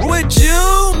 Ain't with you.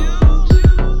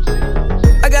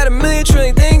 I got a million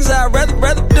trillion things I'd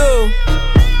rather do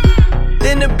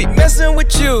than to be messing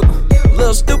with you.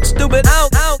 Little stupid.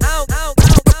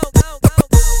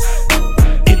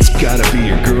 It's gotta be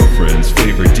your girlfriend's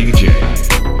favorite DJ.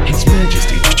 His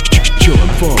Majesty John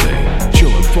Falling.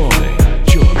 John Falling.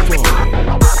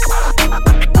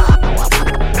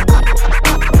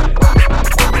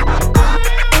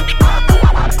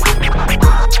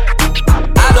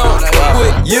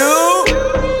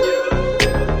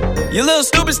 You little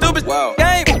stupid wow.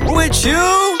 Ain't with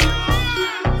you.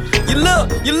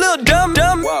 You little dumb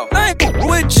wow. Ain't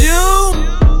with you.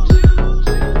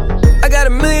 I got a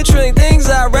million trillion things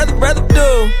I'd rather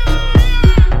do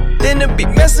than to be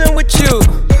messing with you.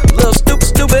 Little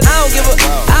stupid. I don't give a.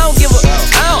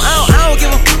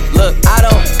 Look, I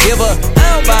don't give a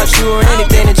about you or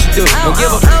anything that you do. Don't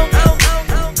give a.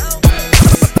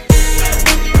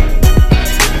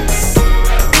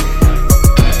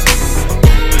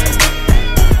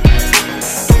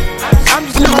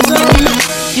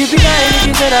 You be lying if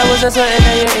you said I wasn't something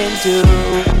that you're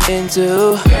into.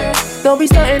 Don't be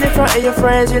stunting in front of your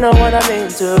friends, you know what I'm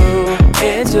into.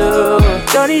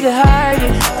 Don't need to hide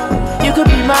it. You could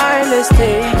be mine, let's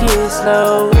take it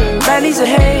slow. Man, he's a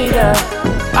hater.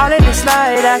 All in the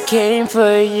slide, I came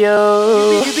for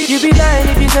you. You be lying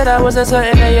if you said I wasn't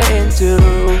something that you're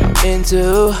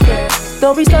into.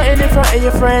 Don't be stunting in front of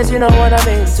your friends, you know what I'm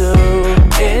into.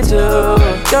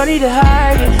 Don't need to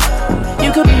hide it.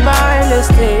 You could be mine, let's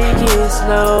take it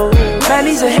slow. Man,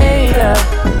 he's a hater.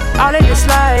 All in the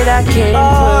slide, I came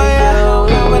for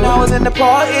you. When I was in the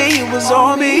party, it was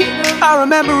on me. I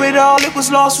remember it all, it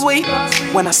was last week.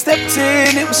 When I stepped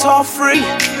in, it was all free.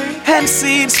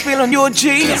 Hennessy spill on your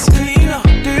jeans. Do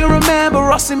you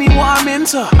remember asking me what I'm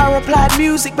into? I replied,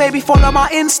 music, baby, follow my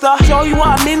Insta. Show you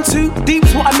what I'm into,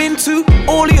 deep's what I'm into.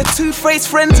 All of your two-faced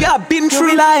friends, yeah, I've been through.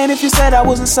 You'd be lying if you said I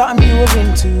wasn't something you were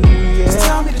into, yeah. Just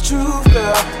tell me the truth,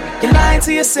 girl. You're lying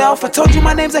to yourself, I told you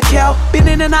my name's Akel. Been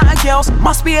in and out of girls,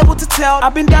 must be able to tell.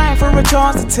 I've been dying for a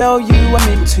chance to tell you I'm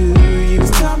into you.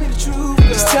 Just tell me the truth, girl.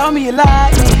 Just tell me you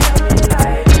like me.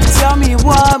 Tell me you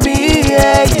want me,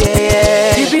 yeah.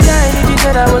 You'd be lying if you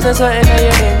said I wasn't something that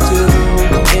you're into.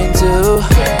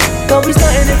 Don't be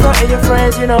stunting in front of your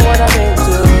friends, you know what I'm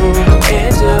into.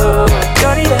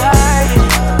 Don't need to hide it.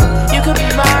 You could be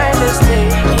mine, let's take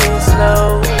it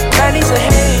slow. Man, he's a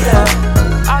hater.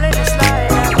 All in the slide.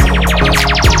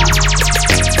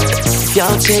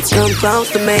 Your chick come close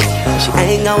to me. She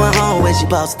ain't going home when she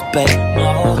supposed to pay.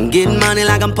 I'm getting money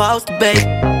like I'm supposed to pay.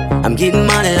 I'm getting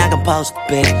money like I'm supposed to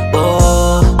pay.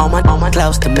 Oh, all my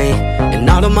close to me. And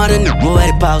all the money where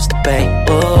they supposed to pay.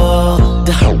 Oh,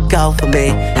 the whole go for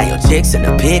me. Now your chicks in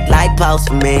the pit like post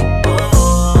for me.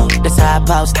 Oh, that's how I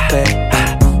supposed to pay.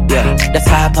 Yeah, that's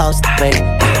how I supposed to pay.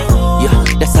 Yeah,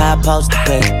 that's how I supposed to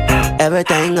pay.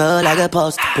 Everything good like it's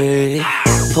supposed to be.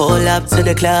 Pull up to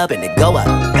the club and it go up.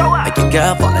 Make your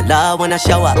girl fall in love when I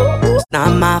show up. It's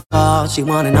not my fault, she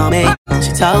wanna know me.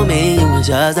 She told me you was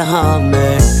just a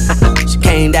hummer. She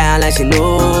came down like she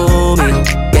knew me.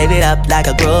 Gave it up like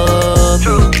a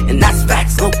groupie. And that's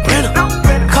facts, no printer.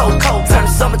 Cold, turn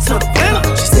summer to the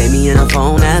winter. She saved me in her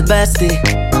phone as bestie,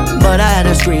 but I had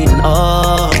her screaming,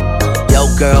 oh. Yo,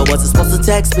 girl, wasn't supposed to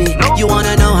text me. You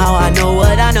wanna know how I know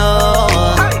what I know?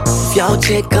 If your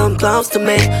chick come close to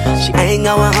me, she ain't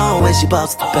going home when she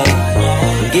supposed to pay.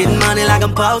 I'm getting money like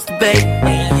I'm supposed to pay.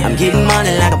 I'm getting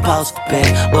money like I'm supposed to pay.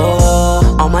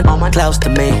 Oh, all my close to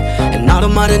me, and all the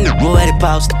money where they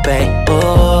supposed to pay.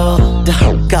 Oh, the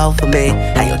whole go for me.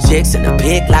 Now your chicks in the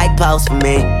pic like post for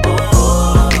me.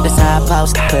 That's how I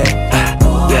supposed to pay.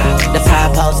 Yeah, that's how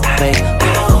I supposed to pay.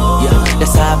 Yeah,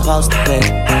 that's how I supposed to pay.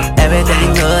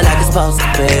 Everything good like it's supposed to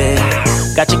be.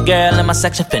 Got your girl in my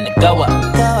section finna go up.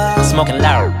 Smoking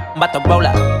loud, about to roll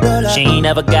up. She ain't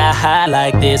never got high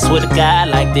like this with a guy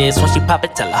like this. When she pop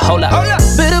it, tell her hold up.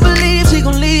 Better believe she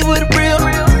gon' leave with a real.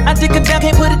 I take her down,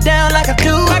 can't put it down like I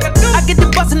do. I get the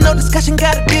boss and no discussion,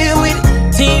 gotta deal with it.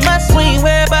 Team, I swing,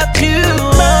 where about you?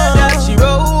 Does she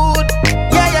roll?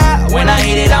 Yeah. When I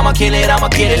hit it, I'ma kill it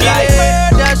like where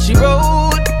does she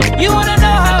roll? You wanna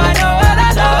know how I know what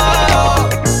I know?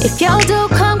 If your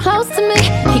dude come close to me,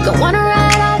 he gon' wanna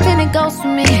ride off and it goes for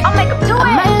me. I'll make him do it.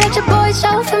 I might let your boy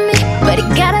show for me, but he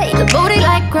gotta eat the booty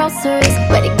like groceries.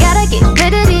 But he gotta get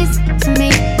rid of these to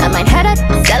me. I might head up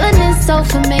selling his soul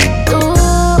for me.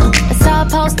 Ooh, it's all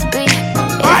supposed to be.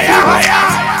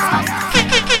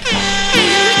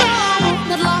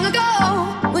 Not long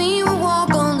ago, when you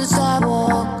walk on the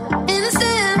sidewalk,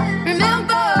 innocent,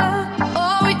 remember,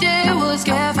 all we did was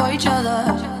care for each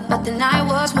other. But the night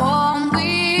was warm,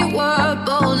 we were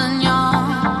bold and young.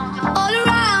 All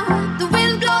around, the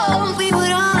wind blows, we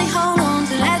would only hold on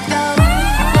to let go.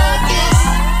 Blood is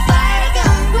fire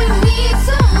gun, we need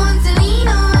someone to lean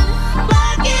on.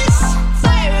 Blood is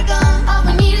fire gun, all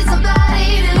we need is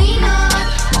somebody to lean on.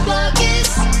 Blood is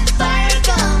fire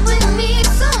gun, we need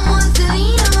someone to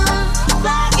lean on.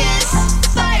 Blood is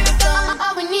fire gun,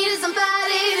 all we need is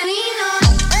somebody to lean on.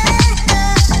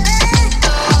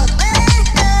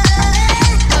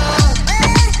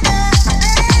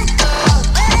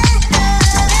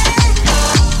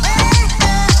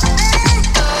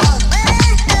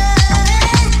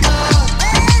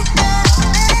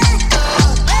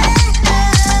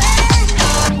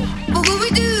 What will we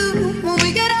do when we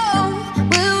get old?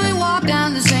 Will we walk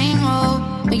down the same road?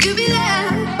 Will you be there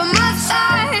by my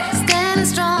side, standing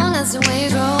strong as the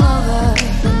waves roll over?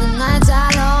 And the nights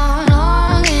are long,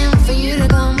 longing for you to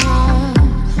come home.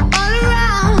 All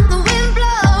around, the wind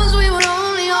blows, we would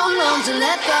only hold on to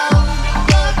let go.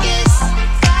 Blood is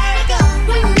fire gun,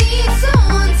 we need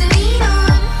someone to lean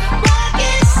on. Blood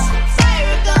is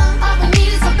fire gun, all we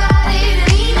need is somebody to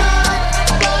lean on.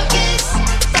 Blood is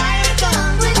fire gun,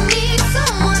 we need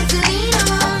someone to lean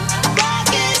on. Blood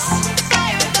is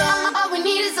fire gun, all we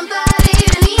need is somebody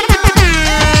to lean on.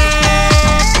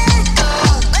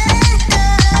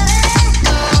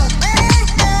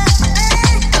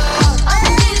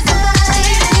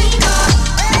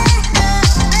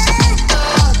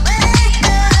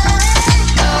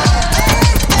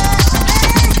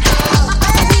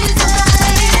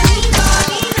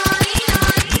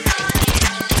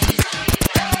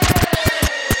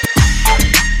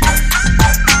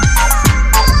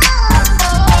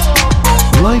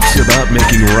 Life's about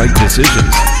making right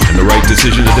decisions, and the right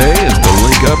decision today is to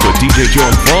link up with DJ Joe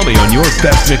and Fawmy on your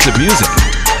best mix of music.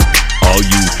 All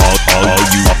you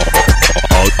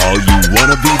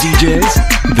wanna-be DJs,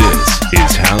 this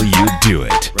is how you do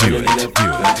it.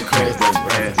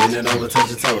 Bend it over, touch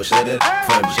your toe, shut it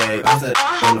from shade. I said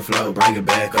on the floor, bring it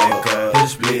back up. Hit a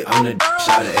split on the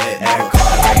shot it at air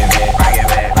car. Bring it back, bring it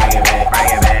back, bring it back,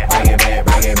 bring it back,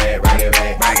 bring it back, bring it back, bring it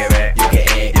back, bring it back. You can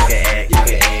add, you can add, you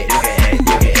can add, you can add, you can add, you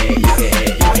can add,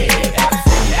 you can add. Act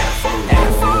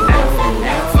a fool, act a fool,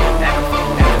 act a fool, act a fool, act a fool,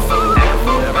 act a fool, act a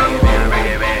fool. Bring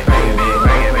it back, bring it back, bring it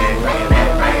back, bring it back,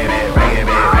 bring it back, bring it back, bring it back, bring it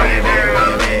back, bring it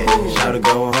back. Shout it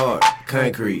going hard,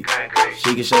 concrete. She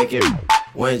can shake it,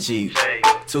 one cheek.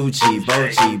 Two cheeks,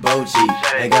 both cheeks.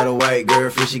 They got a white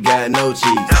girlfriend, she got no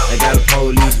cheeks. They got a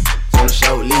police on a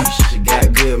short leash. She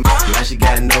got good, now she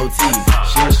got no teeth.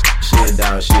 She a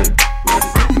dog, she a with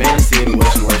it. Man, the city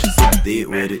where she works, she super thick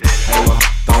with it. Hey, well,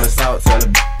 throwing salt, tell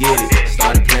her get it.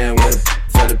 Started playing with her,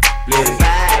 tell her split it.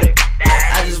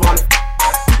 I just wanna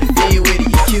be with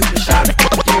it, you cute, and shot it,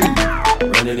 you.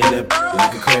 Running in it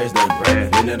like a crash, no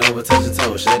brand. Bend it over, touch your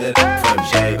toe, shut it up from the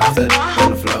shade. I said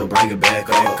on the floor, bring it back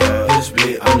up. Hit a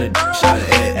split on the shot it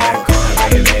at air car.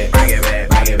 Bring it back, bring it back,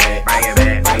 bring it back, bring it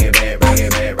back, bring it back, bring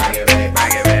it back, bring it back,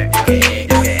 bring it back. You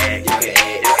can add, you can add, you can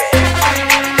add, you can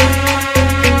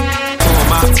add. To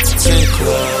my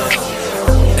club,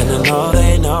 and I know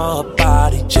they know about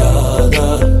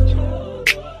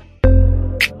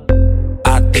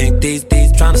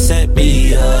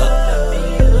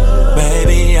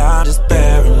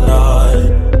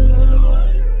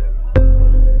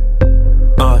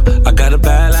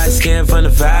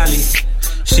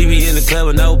play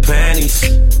with no panties.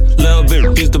 Little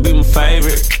bit used to be my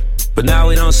favorite, but now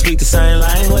we don't speak the same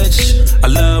language. I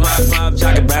love my vibes,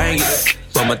 I can bang it,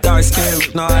 but my dark skin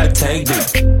know how to take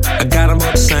it. I got them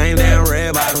both the same damn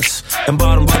red bottoms, and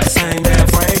bought them both the same damn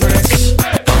fragrance.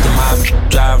 Both of my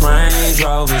drive Range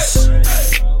Rovers,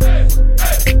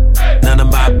 none of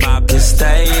my pop can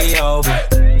stay over.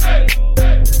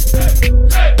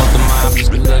 Both of my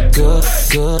bitches look good,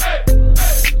 good.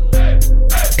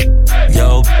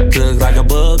 Yo, look like a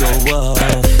booger wolf. I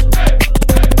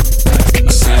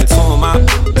seen two of my in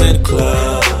the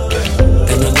club,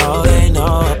 and you know they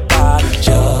know about each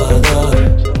other.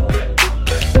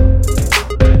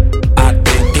 I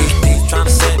think these tryna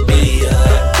set me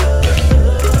up.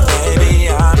 Baby,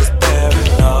 I'm just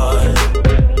paranoid.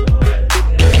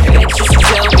 She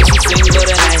tell me she's single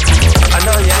tonight. I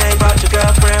know you ain't brought your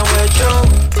girlfriend with you.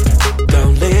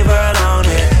 Don't leave her alone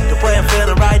here. The way I'm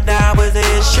feeling right now is the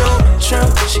issue. True,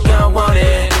 she gon' want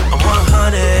it. I'm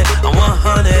 100, I'm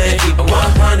 100, keep it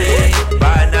 100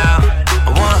 right now.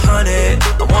 I'm 100,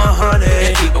 I'm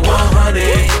 100, keep it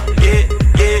 100. Yeah.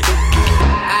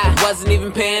 I wasn't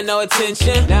even paying no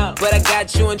attention, but I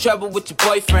got you in trouble with your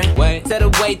boyfriend. Tell the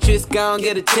waitress gon'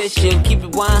 get a tissue. Keep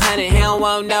it 100, he don't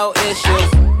want no issues.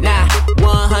 Nah,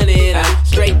 100,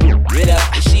 straight it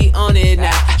up. She on it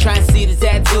now. Try and see the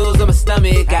tattoos on my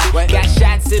stomach. Got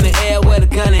shots in the air with a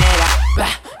gun in it.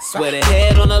 Swear the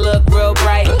head on her look real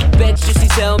bright. Bet you she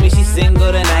tell me she's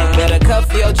single tonight. Better cuff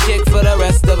your chick for the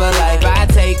rest of her life. I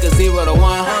take a 0 to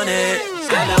 100.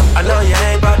 I know you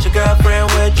ain't brought your girlfriend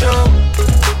with you.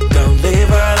 Don't leave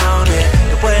her alone here.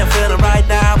 The way I'm feeling right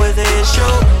now is the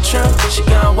issue. True, she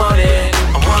gon' want it.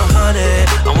 I'm 100,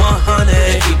 I'm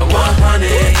 100, keep it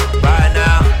 100 right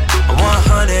now. I'm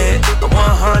 100, I'm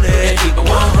 100, keep it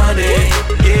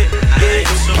 100. Yeah.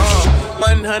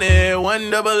 100,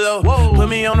 100. Put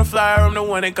me on the flyer, I'm the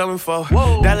one they coming for.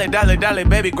 Dolly,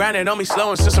 baby, grind it on me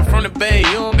slow. And since I'm from the Bay,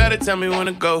 you don't gotta tell me when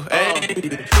to go. Ay.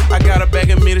 I got her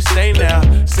begging me to stay now.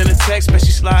 Send a text, but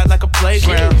she slide like a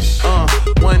playground.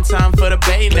 One time for the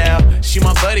Bay now. She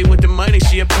my buddy with the money,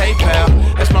 she a PayPal.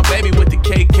 That's my baby with the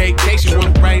KKK. She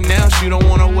want it right now, she don't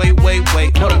wanna wait.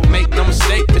 Hold up, make no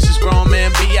mistake, this is grown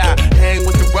man B.I. Hang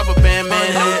with the rubber band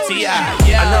man, no T.I.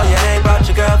 Yeah. I know you ain't brought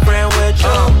your girlfriend with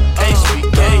you.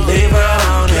 Don't leave her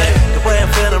alone here. The way I'm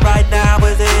feeling right now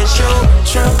is the issue.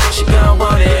 True, she gon'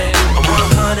 want it. I'm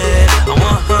 100, I'm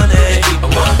 100, keep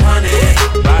it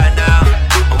 100 right now.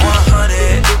 I'm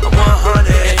 100, I'm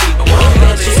 100, keep it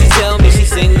 100. She tell me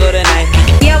she's single tonight.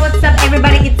 Yeah, what's up,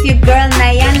 everybody? It's your girl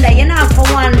Nyanda. You know, for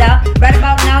wonder. Right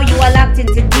about now, you are locked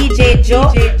into DJ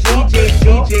Joe.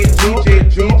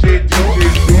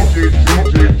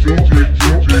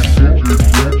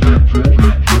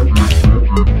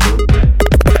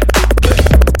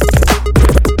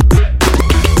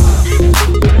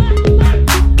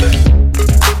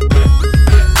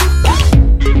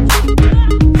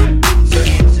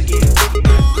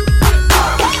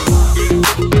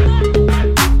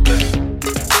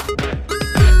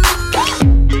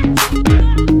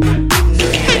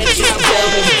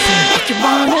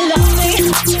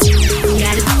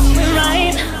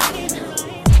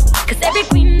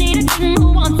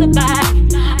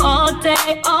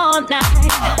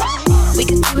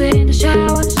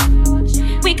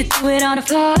 On the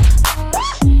floor,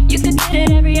 you can get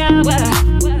it every hour.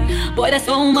 Boy, there's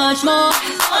so much more.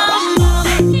 From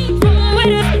where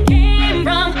it came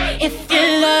from. If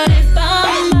your love is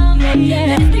bomb,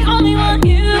 that's the only one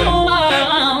you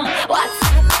want. What's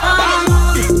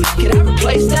Can I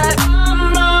replace that?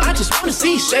 I just wanna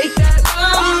see you shake that.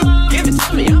 Give it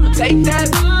to me, I'ma take that.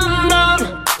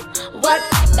 What?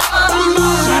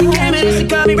 She came in and she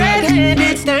got me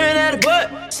red-handed, staring at her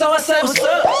butt. So I said, what's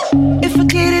up? If I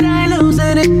get it, I ain't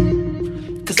losing it.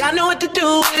 Cause I know what to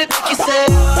do with it. Like you said,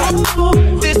 oh,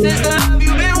 this is the love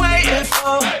you've been waiting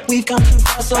for. We've come too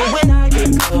far, so when I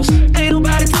get close, ain't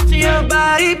nobody touching your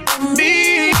body but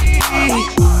me. We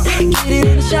can get it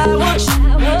in the shower,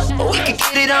 or we can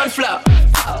get it on the floor.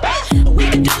 We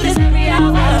can do this every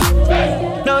hour.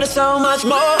 No, there's so much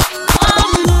more.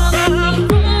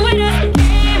 Where it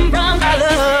came from, I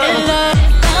love.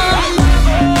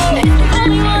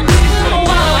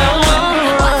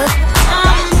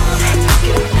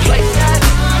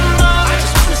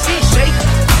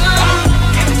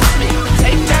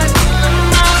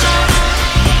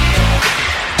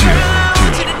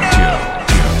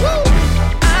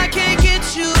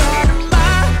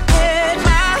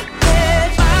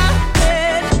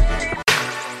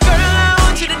 Girl, I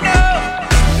want you to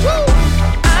know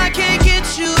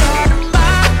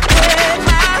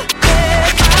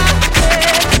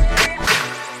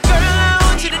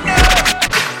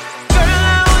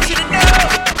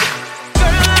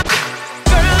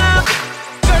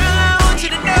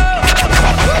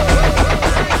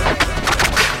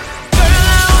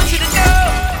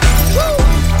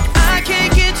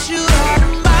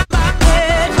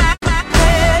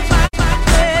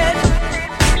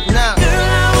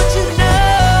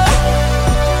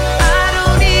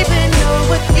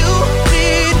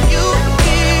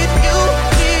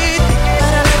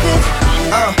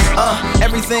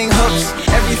everything hooks,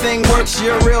 everything works.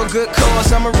 You're a real good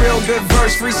cause, I'm a real good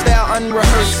verse. Freestyle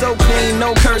unrehearsed, so clean,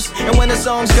 no curse. And when the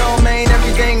songs go, man,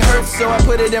 everything hurts. So I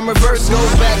put it in reverse, go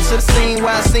back to the scene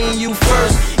where I seen you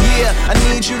first. Yeah, I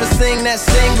need you to sing that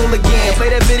single again.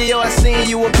 Play that video, I seen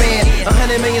you a band.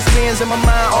 100 million spins in my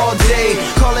mind all day.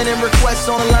 Calling in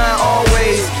requests on the line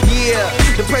always. Yeah,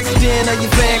 the president of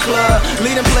your fan club,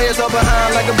 leading players all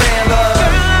behind like a band love.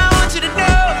 Girl, I want you to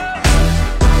know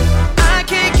I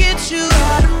can't get you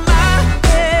out of my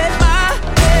head, my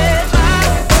head, my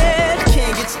head. I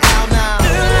can't get you out now.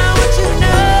 Girl, I want you to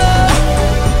know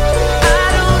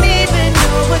I don't even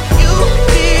know what you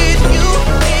did,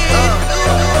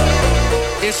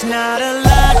 It's not a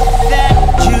lot that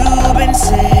you've been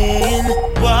saying,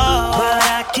 whoa, but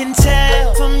I can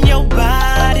tell from your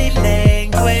body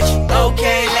language.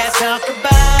 Okay, let's talk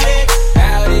about it.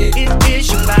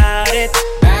 It's about it.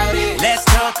 Let's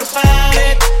talk about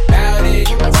it.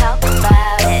 Can we talk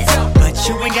about it? But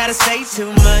you ain't gotta say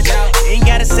too much. Ain't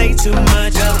gotta say too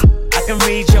much. I can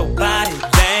read your body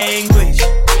language.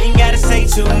 Ain't gotta say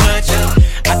too much.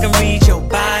 I can read your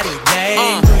body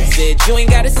language. Said you ain't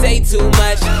gotta say too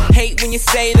much. Hate when you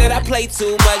say that I play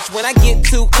too much. When I get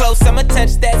too close, I'ma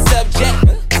touch that subject.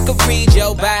 I can read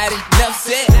your body. Enough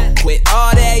said. Quit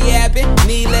all that yapping.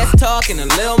 Need less talking, a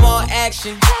little more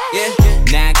action. Yeah.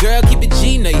 Now, girl, keep it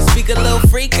G. Know you speak a little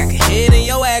freak. I can hear it in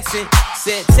your accent.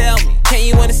 Said, tell me, can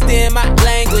you understand my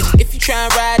language? If you try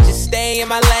and ride, just stay in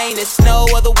my lane. There's no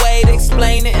other way to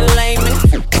explain it in layman.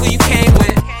 Who you came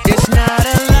with? It's not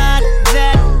a lot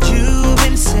that you've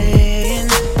been saying,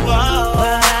 whoa,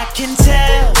 but I can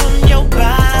tell from your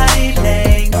body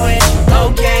language.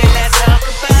 Okay, let's talk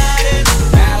about it.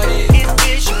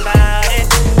 It's about it.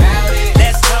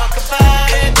 Let's talk about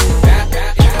it.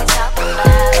 Can we talk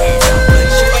about it?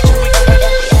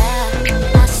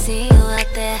 Yeah, I see you out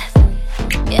there.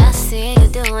 Yeah, I see you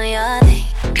doing your thing.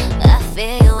 I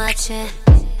feel you watching.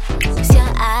 'Cause your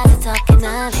eyes are talking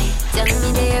to me. Tell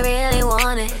me, do you really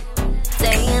want it?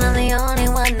 Saying I'm the only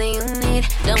one that you need.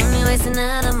 Don't be wasting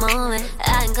another moment.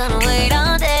 I ain't gonna wait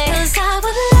all day. 'Cause I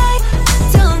would like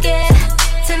to get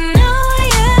to know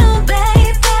you,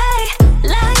 baby.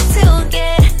 Like to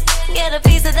get a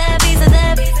piece of that, piece of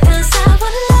that. 'Cause I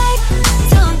would like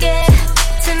to get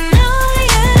to know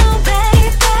you,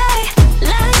 baby.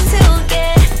 Like to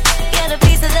get a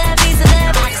piece of that, piece of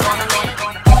that. I just wanna make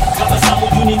Tabasamu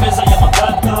juni meza ya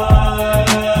makata.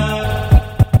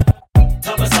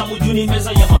 Tabasamu juni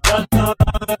meza ya makata.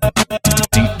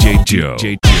 DJ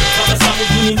Joe. Tabasamu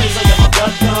juni meza ya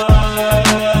makata.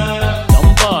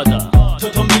 Lombada.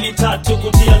 Toto mbili tatu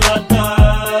kutia lata.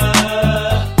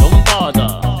 Lombada.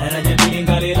 Daraja mbili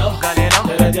ngalelo.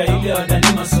 Daraja hili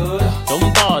wadani masura.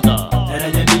 Lombada.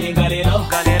 Daraja mbili ngalelo.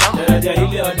 Daraja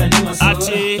hili wadani masura.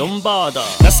 Lombada.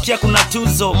 Nasikia kuna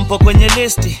tuzo mpo kwenye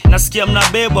listi. Nasikia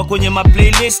mnabebwa kwenye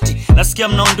maplaylisti. Nasikia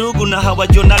mna undugu na hawa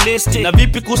journalisti. Na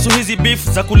vipi kuhusu hizi beef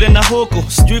za kule na huku?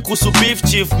 Sijui kuhusu beef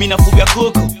chief, mina fuga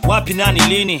kuku. Wapi nani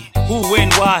lini? Who when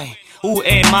why? Who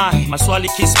am I? Maswali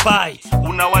kispy.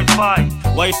 Una wifi?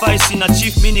 Wifi sina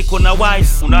chief, mimi niko na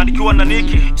wife. Unaandikiwa na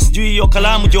niki? Sijui hiyo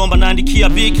kalamu jomba naandikia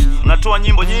biki. Unatoa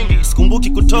nyimbo nyingi, sikumbuki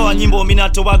kutoa nyimbo mimi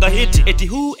natoaga hiti. Eti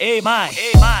who am I?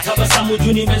 Tabasamu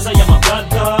juni meza ya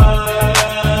makata.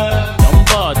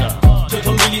 Lombada.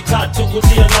 Toto mbili tatu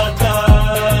kutia lata.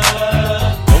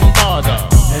 Lombada.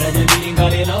 Daraja mbili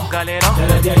ngalelo.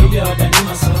 Daraja hili wadani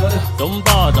masura.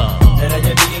 Lombada. Daraja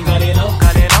mbili ngalelo.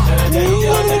 Daraja hili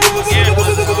wadani masura.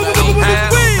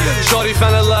 Shorty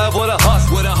fell in love with a hustle.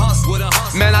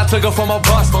 Man, I took her from a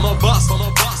bus.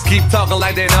 Keep talking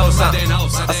like they know something.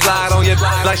 I slide on your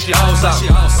like she owns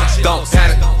something. Don't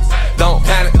panic, don't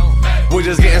panic. We're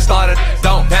just getting started.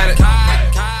 Don't panic.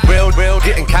 Real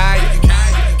getting kind.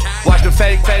 Watch the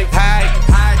fake hide.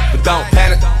 But don't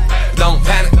panic, don't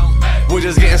panic. We're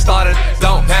just getting started.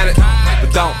 Don't panic,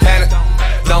 but don't panic,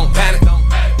 don't panic.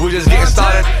 We're just getting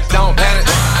started. Don't panic.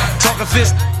 Talking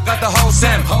fist. Got the whole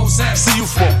Sam. See you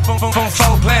from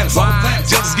four planets.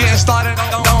 Just getting started,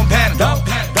 don't panic.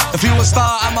 If you a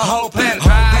star, I'm a whole planet.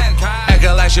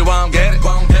 Acting like you won't get it.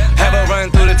 Have a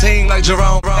run through the team like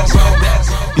Jerome.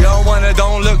 You don't wanna,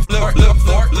 don't look.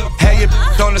 Have your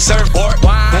on the surfboard.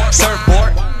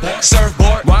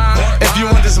 If you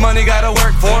want this money, gotta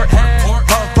work for it.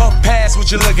 Puff pass,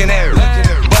 what you looking at?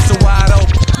 Bust it wide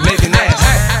open, making ass.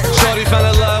 Shorty fell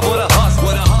in love with a hustle.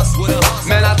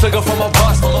 Man, I took her from a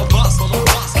bus.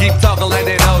 Keep talking like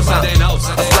they know something. I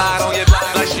slide on your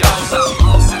back like she owns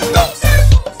something.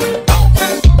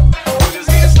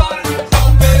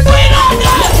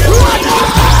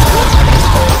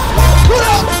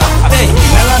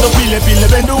 Inalando pile pile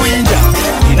bendu inja.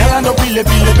 Inalando pile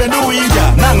pile bendu inja.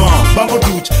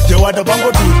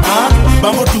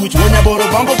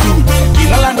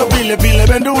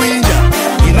 bendu winja.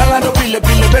 Inalando pile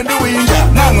pile bendu winja.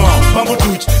 Nango, bambo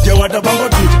tuch, jawada bambo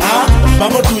tuch.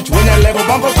 Bambo tuch, wenya lego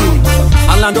bambo tuch.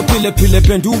 Alando pile pile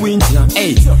bendu winja.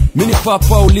 Hey, mini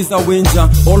papa uliza winja.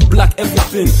 All black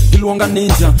everything, Ilwanga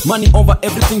ninja. Money over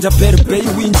everything, ja better pay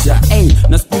winja. Hey,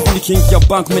 na squeeze ni king ya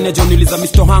bank manager niliza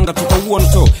Mr. Hanga tuka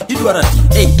uonto. Idwarati,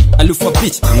 hey, alufa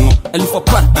bitch ango, alufa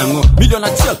pat ango. Miliona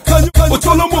chel, kanyo,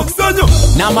 ocholo moksanyo.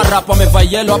 Na marapa meva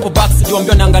yellow hapo backseat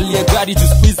wambio naangalie gari juu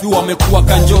squeeze wamekuwa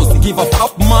kanjosi. Give a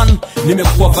fuck man,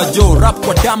 nimekuwa vajo. Rap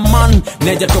kwa damn man,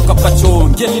 neja toka pacho.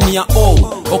 Ngeli ni ya O,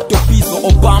 Octopizo,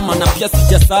 Obama na pia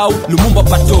sijasau Lumumba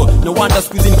pato. No wonder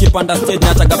squeeze nikipanda stage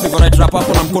na ataga favorite rap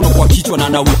hapo na mkono kwa kichwa na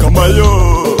nawika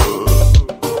mayo.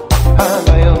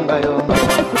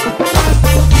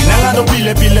 Inalando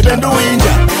pile pile bendu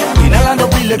winja. Inalando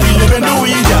pile pile bendu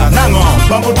winja. Nango,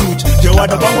 bambo tuch,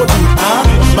 jawada bambo tuch.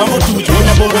 Bambo tuch,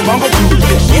 wenya boro bambo tuch.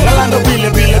 Inalando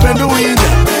pile pile bendu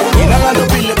winja. Inalando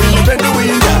pile pile bendu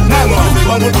winja. Nango,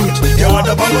 bambo tuch,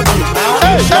 jawada bambo tuch.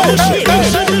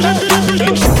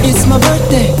 It's my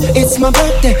birthday, it's my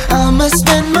birthday, I'ma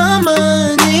spend my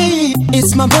money.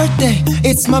 It's my birthday,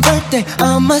 it's my birthday,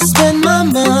 I'ma spend my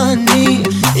money.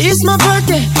 It's my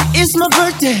birthday, it's my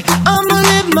birthday, I'ma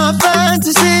live my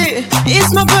fantasy.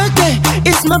 It's my birthday,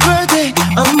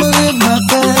 I'ma live my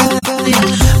fantasy.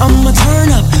 I'ma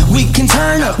turn up,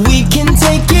 we can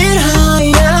take it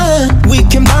higher. We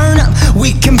can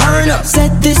burn up,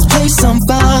 set this place on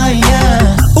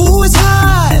fire. Ooh, it's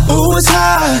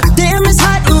hot, damn it's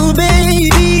hot, ooh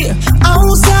baby. I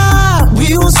won't stop,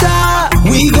 we won't stop,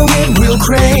 we gon' get real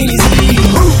crazy.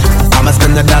 I'ma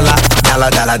spend a dollar.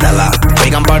 We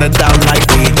gon' burn it down like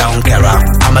we don't care.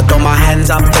 I'ma throw my hands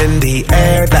up in the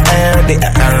air.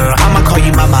 I'ma call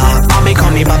you mama, mommy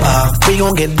call me papa. We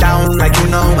gon' get down like you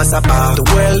know what's up. The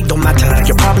world don't matter,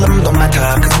 your problem don't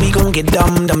matter. Cause we gon' get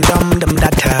dumb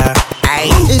data.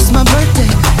 It's my birthday,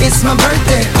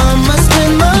 I'ma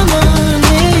spend my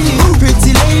money.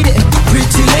 Pretty lady,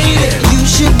 you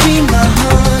should be my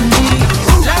honey.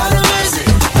 Lord of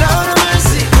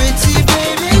mercy, pretty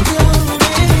baby, come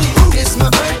me. It's my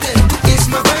birthday,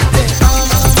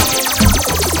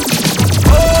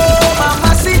 Oh,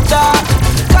 mamacita,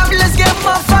 come let's get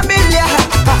more familiar.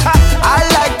 I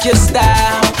like your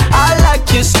style,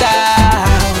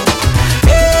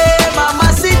 Hey,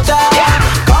 mamacita,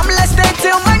 come let's stay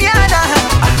till mañana.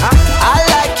 I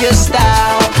like your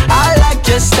style,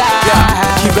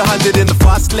 Keep it 100 in the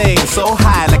fast lane, so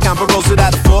high like Amber Rose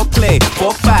without a foreplay.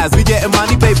 4-5s, we getting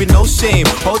money, baby, no shame.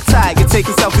 Hold tight, you're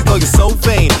taking selfies, though you're so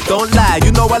vain. Don't lie,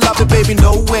 you know I love it, baby,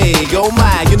 no way. You're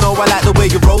mine, you know I like the way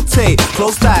you rotate.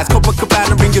 Close ties,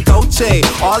 Copacabana, ring your Dolce.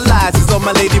 All lies, is on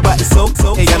my lady, but it's so.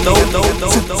 Hey, I know.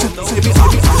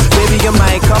 Baby, you're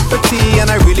my cup of tea, and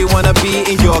I really wanna be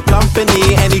in your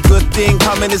company. Any good thing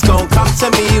coming is gon' come to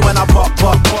me when I pop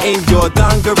in your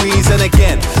dungarees. And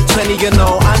again, 20, you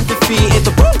know, undefeated.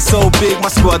 The book's so big, my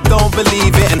squad don't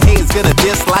believe it. And haters gonna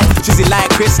dislike, Drizzy like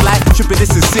Chris like. Tripping,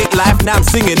 this is sick life, now I'm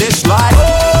singing this like. Oh,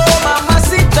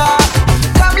 mamacita,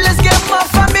 come let's get more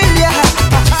familiar.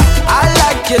 I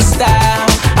like your style,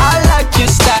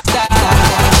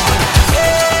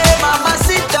 Hey,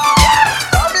 mamacita,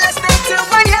 come let's stay till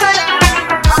mañana.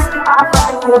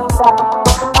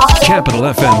 Capital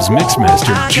FM's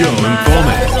Mixmaster, Joe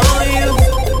Infome.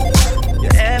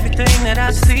 You're everything that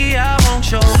I see. I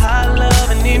want your high love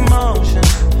and emotion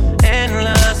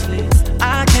endlessly.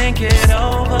 I can't get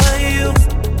over you.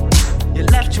 You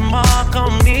left your mark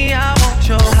on me. I want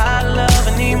your high love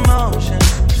and emotion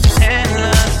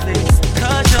endlessly.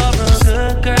 Cause you're a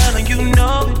good girl and you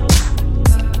know it.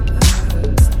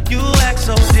 You act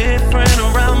so different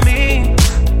around me.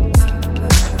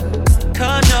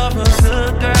 Cause you're a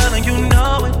good girl and you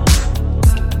know it.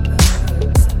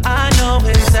 I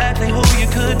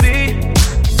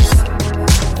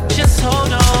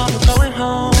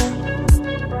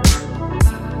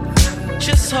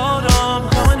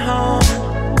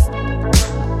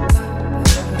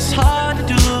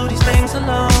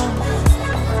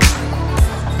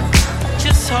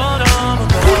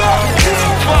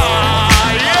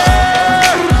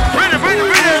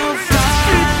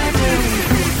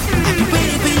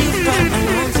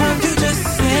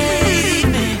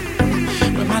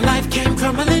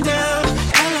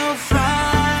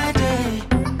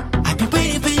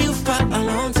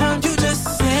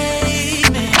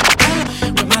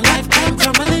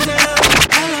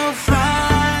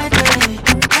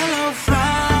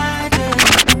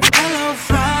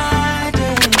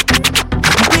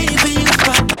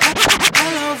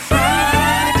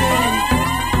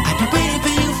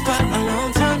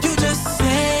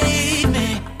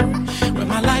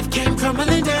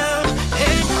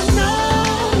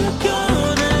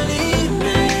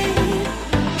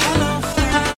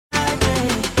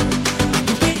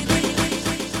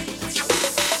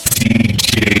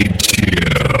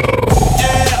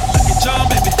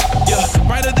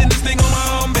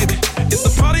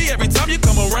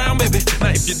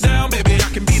down, baby. I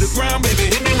can be the ground, baby.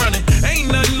 Hit me running.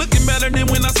 Ain't nothing looking better than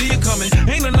when I see you coming.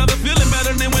 Ain't another feeling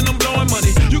better than when I'm blowing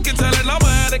money. You can tell that I'm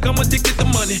an addict, I'm addicted to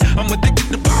money. I'm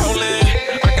addicted to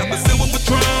ballin'. I got the silver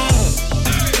Patron.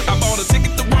 I bought a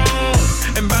ticket to Rome.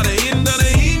 And by the end of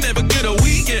the evening, never get a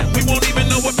weekend. We won't even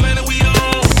know what planet we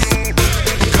on.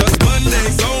 Cause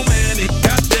Monday's so many.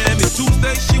 Goddamn it.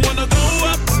 Tuesday, she wanna go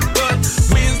up. But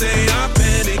Wednesday, I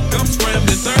panic. I'm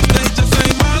scrambling. Thursday just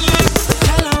ain't my luck.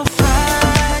 Hello,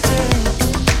 Friday.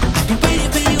 I've been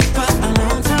waiting for you for a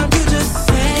long time. You just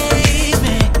saved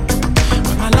me.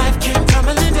 When my life came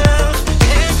tumbling down.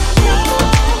 And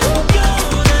you're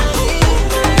gonna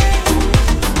leave me.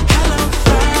 Hello,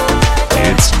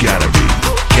 Friday. It's gotta be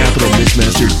Capital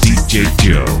Mixmaster DJ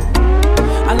Joe.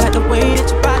 I like the way that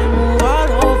your body move all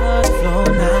over the floor.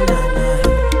 Nah, nah,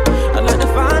 nah. I like to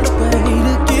find a way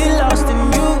to get lost in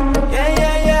you. Yeah,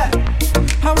 yeah, yeah.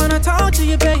 I wanna talk to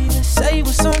you, baby. Say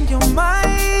what's on your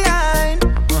mind.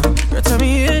 Girl, tell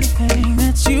me anything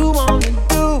that you wanna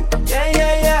do. Yeah,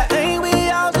 yeah, yeah. Ain't we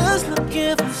all just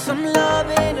looking for some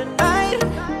loving tonight?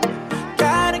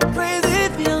 Got a crazy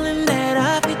feeling that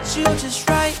I fit you just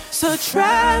right. So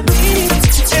try me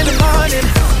in the morning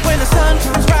when the sun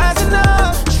comes rising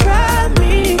up. Try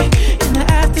me in the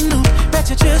afternoon, bet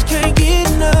you just can't get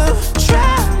enough.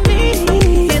 Try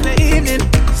me in the evening,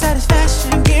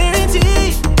 satisfaction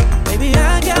guaranteed. Baby,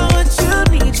 I got what you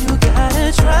need, you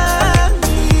gotta try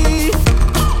me.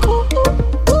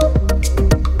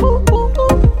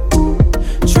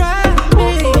 Try me.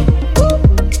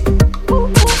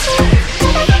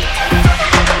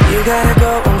 You gotta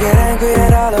go and get angry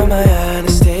at all of my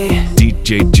honesty.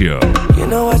 DJ Joe. You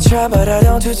know I try, but I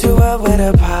don't do too well with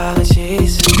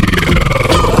apologies.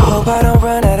 I hope I don't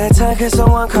run out of time, cause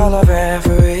someone call a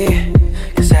referee.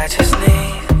 Cause I just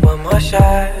need one more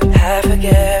shot, have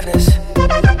forgiveness.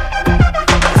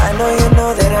 I know you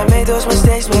know that I made those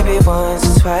mistakes maybe once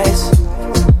or twice.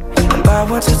 And by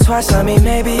once or twice, I mean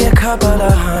maybe a couple of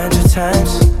 100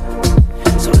 times.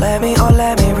 So let me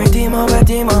redeem or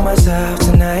myself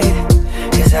tonight.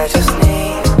 Cause I just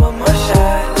need one more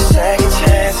shot, second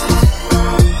chances.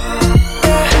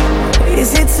 Yeah.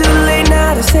 Is it too late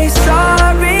now to say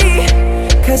sorry?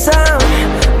 Cause I'm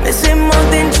missing more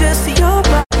than just your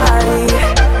body.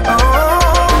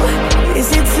 Oh,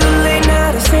 is it too late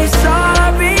now to say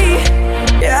sorry?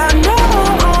 Yeah, I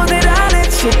know that I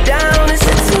let you down. Is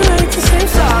it too late to say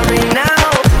sorry now?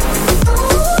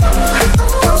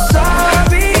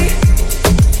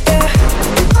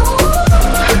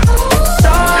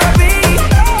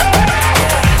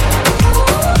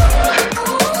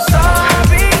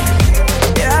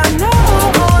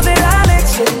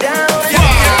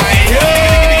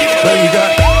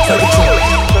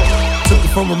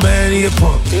 From a man, he a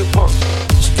punk.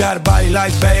 She got a body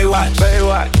like Baywatch.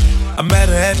 I met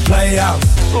her at Playhouse.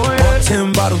 Bought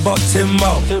 10 bottles, bought 10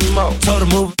 more. Told her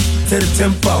move to the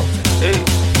tempo.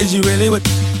 Is you really with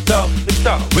dope?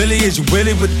 Really, is you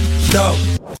really with dope?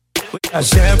 We got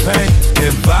champagne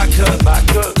and vodka.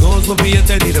 Goons will be if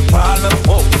they need a problem.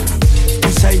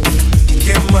 You say,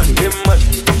 get money.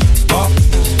 Oh,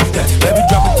 yeah. Let me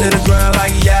drop it to the ground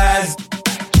like yes.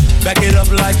 Back it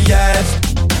up like yes.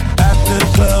 After the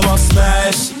club, I'll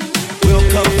smash. We'll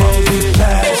compose with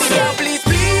passion. Baby girl, please,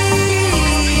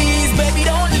 please, baby,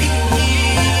 don't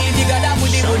leave. You got that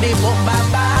booty, boom, bam,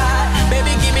 bam.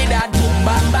 Baby, give me that boom,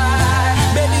 bam, bam.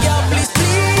 Baby girl, please,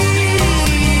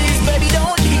 please, baby,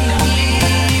 don't leave.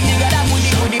 You got that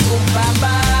booty, boom, bam,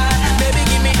 bam. Baby,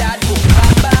 give me that boom,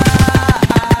 bam, bam.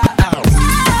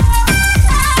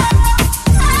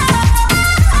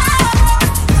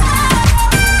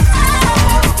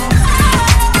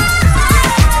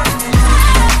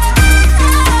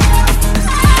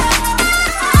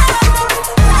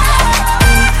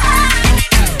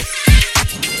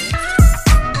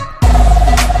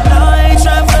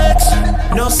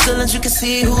 No ceilings, you can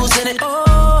see who's in it.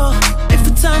 Oh, if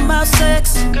we're talking about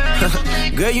sex,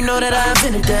 girl, you know that I've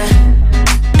been that.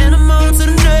 And I'm on to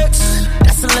the next.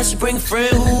 That's unless you bring a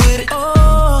friend who with it.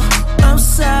 Oh, I'm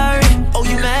sorry. Oh,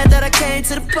 you mad that I came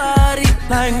to the party?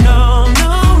 Like, no.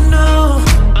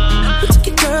 We took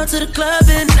your girl to the club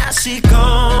and now she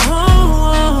gone.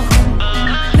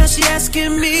 Now she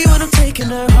asking me when I'm taking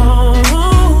her home.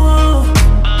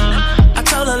 I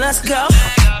told her let's go.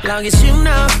 Long as you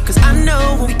know, cause I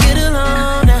know when we get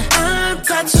alone. I'm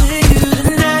touching you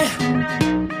tonight.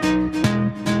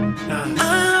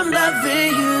 I'm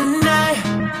loving you tonight.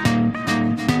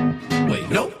 Wait,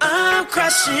 no. I'm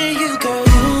crushing you, girl.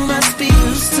 You must be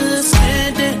used to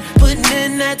spending, putting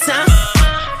in that time.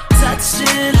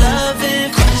 Touching,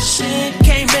 loving, crushing.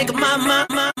 Can't make up my.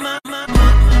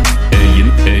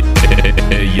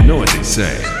 Hey, know what they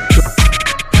say.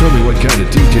 Show me what kind of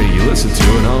DJ you listen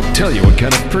to, and I'll tell you what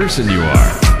kind of person you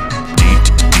are.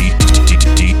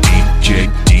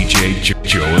 DJ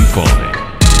Joe and Fawmy.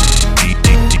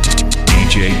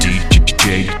 DJ Joe.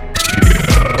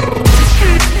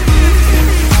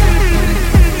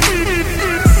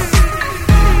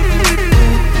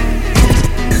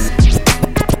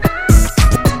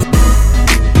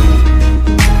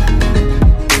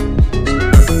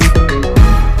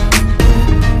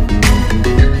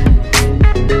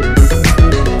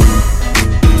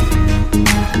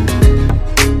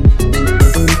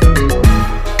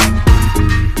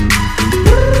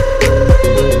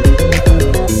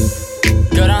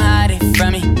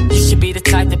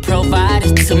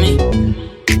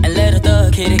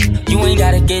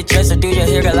 Get dressed or do your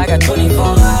hair, girl, I got 24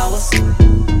 hours.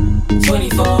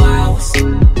 24 hours.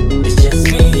 It's just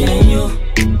me and you.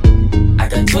 I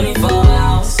got 24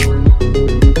 hours.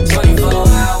 24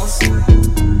 hours.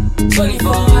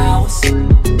 24 hours.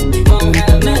 You won't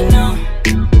have nothing on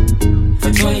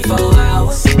for 24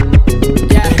 hours.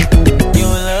 Yeah, you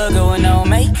look good with no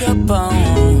makeup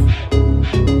on.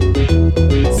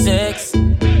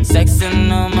 Sex in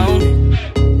the morning.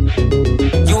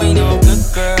 You ain't no good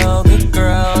girl.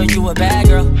 You a bad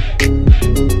girl.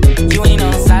 You ain't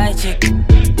no side chick.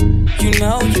 You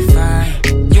know you fine.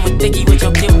 You a thicky with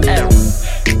your cute ass.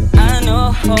 I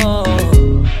know.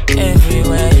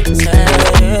 Everywhere you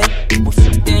turn it,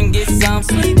 then get some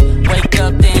sleep. Wake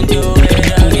up, then do it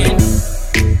again.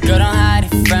 Girl, don't hide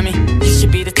it from me. You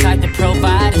should be the type to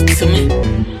provide it to me.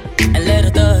 And let a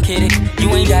thug hit it.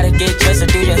 You ain't gotta get dressed or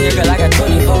do your hair, girl. I got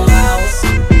 24 hours.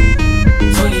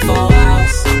 24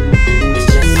 hours. It's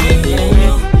just me and you.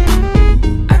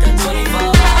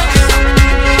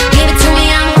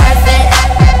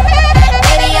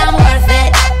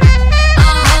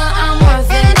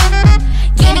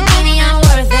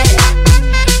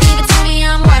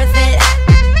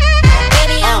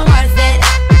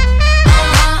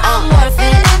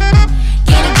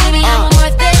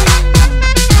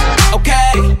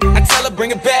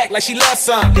 Like she loves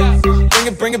some.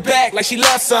 Bring it back like she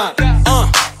loves some.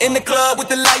 In the club with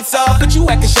the lights off, but you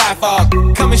acting shy for.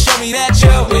 Come and show me that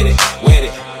you're with it, with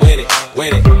it, with it,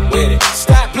 with it, with it.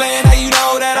 Stop playing, how you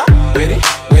know that I'm with it,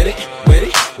 with it, with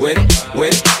it, with it,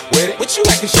 with it, with it. What you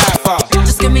acting shy for?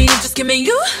 Just give me you, just give me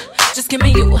you, just give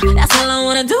me you. That's all I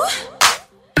wanna do.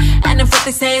 And if what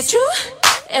they say is true,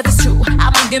 if it's true,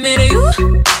 I'ma give it to you.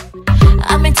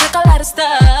 I may take a lot of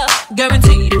stuff,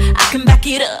 guaranteed I can back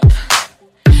it up.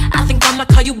 I think I'ma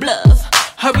call you bluff.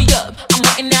 Hurry up, I'm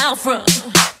waiting out front.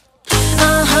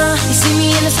 You see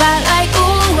me in the spotlight,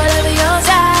 ooh, whatever your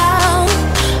style.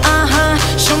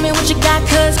 Show me what you got,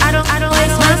 cause I don't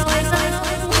waste my time.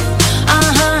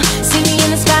 See me in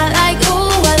the spotlight,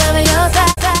 ooh, whatever your style.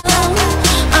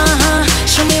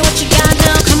 Show me what you got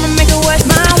now, come and make it worth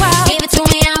my while. Give it to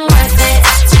me, I'm worth it.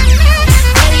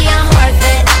 Baby, I'm worth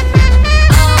it.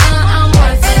 I'm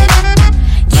worth it.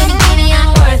 Give me, I'm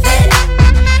worth it.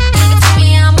 Give it to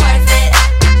me, I'm worth it.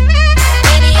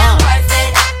 Baby, I'm worth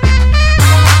it.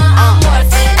 I'm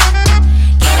worth it.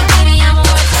 Give me, I'm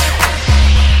worth it.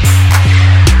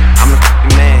 I'm the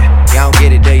f***ing man, y'all don't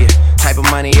get it, do you? Type of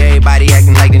money, everybody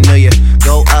acting like they knew you.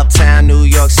 Go uptown, New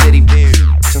York City,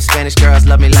 some Spanish girls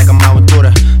love me like I'm out with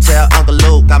Duda. Tell Uncle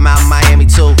Luke I'm out in Miami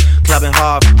too. Clubbing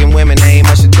hard, f***ing women, they ain't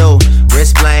much to do.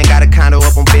 Wrist playing, got a condo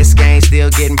up on Biscayne. Still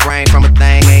getting brain from a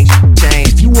thing, ain't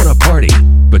changed. If you want to party,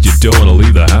 but you don't want to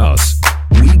leave the house,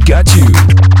 we got you.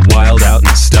 Wild Out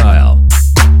in Style.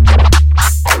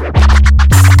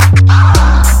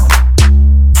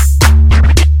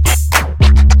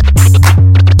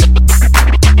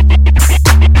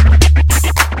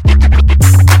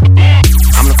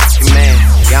 I'm the f***ing man,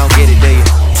 y'all don't get it, do you?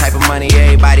 Type of money,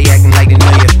 everybody acting like they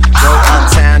know you. Go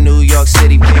uptown, New York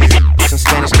City, some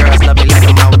Spanish girls love me like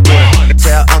I'm out with Duda.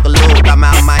 Tell Uncle Luke I'm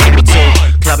out in Miami too.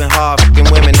 Clubbing hard,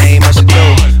 f***ing women, they ain't much to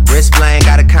do. Wrist playing,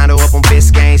 got a condo up on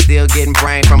Biscayne. Still getting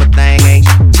brain from a thing, ain't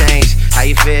changed. How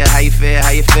you feel, how you feel,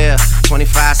 how you feel?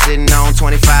 25 sitting on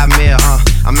 25 mil,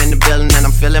 I'm in the building and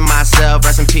I'm feeling myself.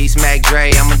 Rest in peace, Mac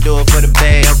Dre, I'ma do it for the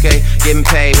bay, okay? Getting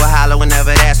paid, we'll holler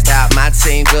whenever that stop. My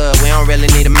team good, we don't really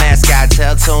need a mascot.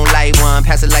 Tell Tune Light One,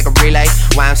 pass it like a relay.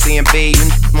 YMC and B, you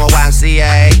more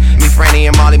YMCA. Me, Franny,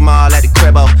 and Molly Mall at the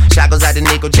cribbo. Shot goes out to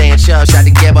Nico, J, and Chubb, shot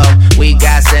to Gibbo. We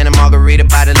got Santa Margarita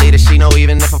by the leader. She know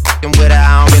even if I'm fucking with her,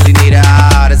 I don't really need her.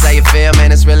 That's how you feel,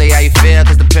 man, that's really how you feel.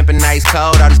 Cause the pimpin' nice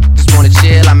cold, all this just wanna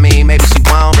chill. I mean, maybe she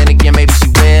won't, then again, maybe she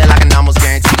will. I can almost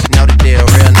guarantee she know the deal,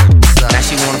 real nigga. Now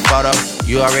she want a photo,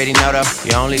 you already know though.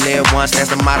 You only live once, that's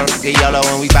the motto. Get YOLO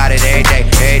and we bout it every day,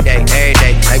 every day, every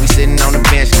day. Like we sitting on the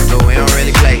bench, but we don't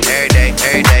really play every day,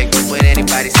 every day.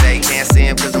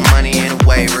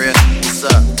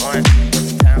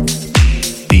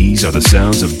 are the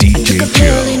sounds of DJ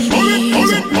Joe.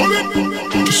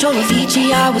 To show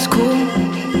Avicii I was cool.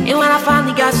 And when I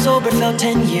finally got sober, felt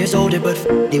 10 years older, but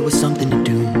it was something to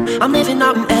do. I'm living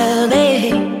out in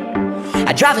LA.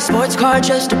 I drive a sports car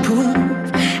just to prove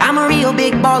I'm a real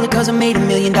big baller, cause I made $1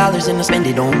 million and I spend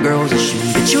it on girls and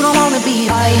shoes. But you don't wanna be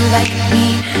high like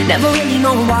me, never really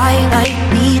know why like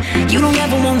me. You don't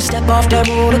ever wanna step off that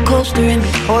roller coaster and be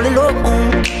all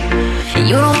alone. And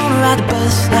you don't wanna ride the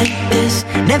bus like this,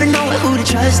 never know who to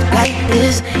trust like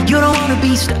this. You don't wanna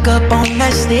be stuck up on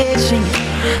that stage singing,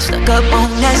 stuck up on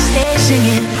that stage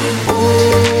singing.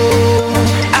 Oh,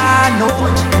 I know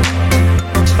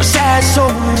a sad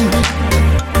soul,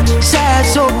 sad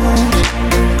soul,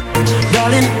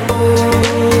 darling.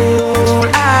 All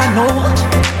I know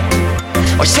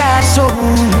are sad souls,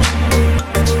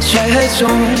 sad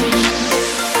souls.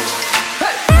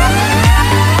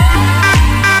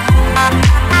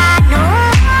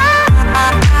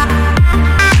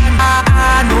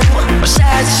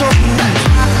 Sad soul.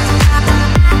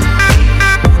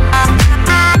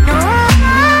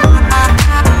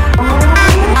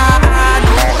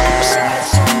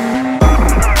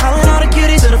 Calling all the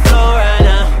cuties to the floor right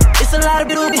now. It's a lot of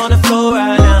beauty on the floor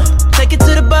right now. Take it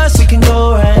to the bus, we can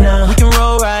go right now. We can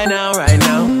roll right now, right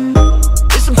now.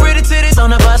 There's some pretty titties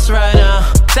on the bus right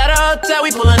now. It's at a hotel,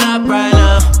 we pulling up right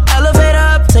now. Elevator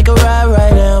up, take a ride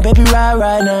right now. Baby, ride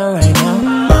right now, right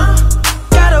now.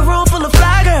 Got a room full of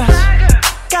fly girls.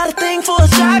 Got a thing for a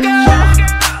shy girl.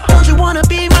 Don't you wanna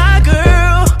be my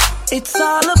girl? It's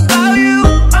all about you.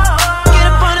 Get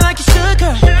up on it like you should,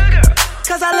 girl.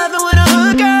 Cause I love it when a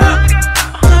hood girl.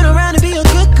 Turn around and be a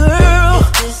good girl.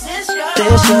 This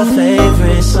your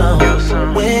favorite song,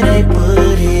 when they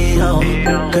put it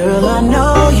on. Girl, I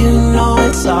know you know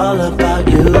it's all about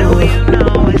you.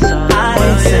 I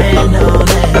ain't saying no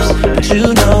names, but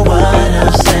you know what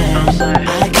I'm saying.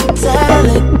 I can tell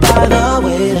it by the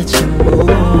way that you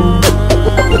move.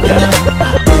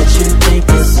 That you think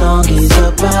this song is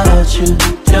about you,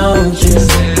 don't you?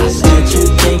 That you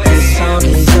think this song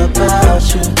is about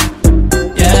you.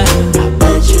 Yeah,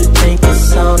 that you think this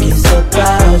song is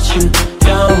about you,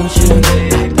 don't you?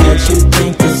 That you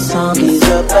think this song is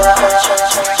about you.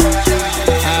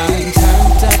 I'm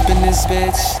turned up in this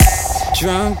bitch,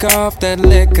 drunk off that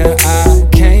liquor. I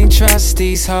can't trust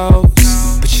these hoes,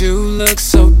 but you look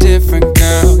so different,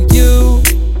 girl.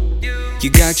 You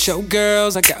got your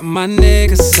girls, I got my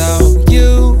niggas, so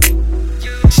you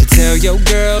should tell your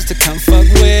girls to come fuck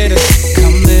with us.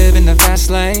 Come live in the fast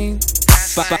lane.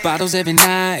 Bottles every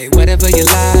night, whatever you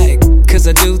like, cause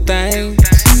I do things.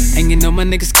 And you know my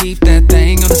niggas keep that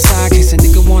thing on the side, case a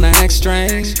nigga wanna act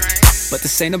strange. But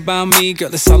this ain't about me,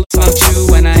 girl, it's all about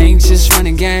you. And I ain't just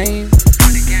running game,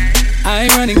 I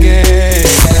ain't running game.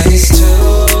 It's 2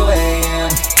 a.m.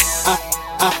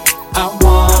 I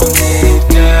want it,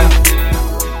 girl.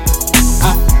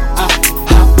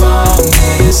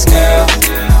 This girl,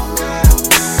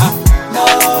 I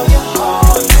know you're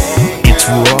horny. It's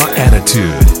raw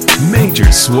attitude,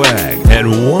 major swag,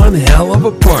 and one hell of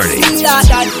a party. Da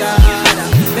da da da,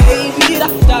 baby da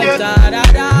da da da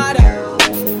da da.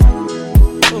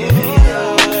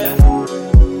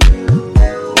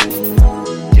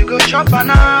 You go chop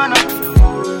banana,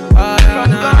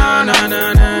 banana,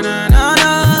 banana.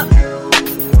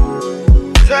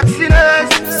 Sexiness.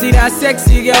 See that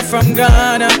sexy girl from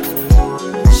Ghana.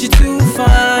 She too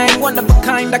fine, one of a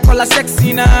kind, I call her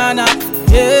sexy nana.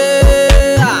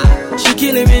 Yeah, she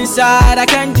kill him inside, I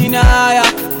can't deny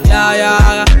her. Yeah,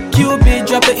 yeah, Cupid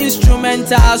drop the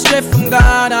instrumental straight from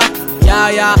Ghana. Yeah,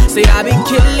 yeah, say I been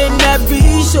killing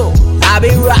every show, I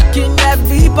been rocking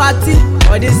every party.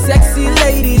 All these sexy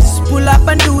ladies pull up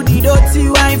and do the dirty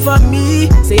wine for me.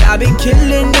 Say I been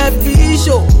killing every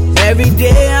show, every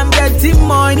day I'm getting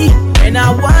money. And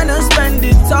I wanna spend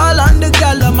it all on the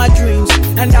girl of my dreams,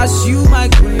 and that's you, my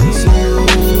queen. Slow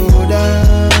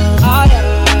down,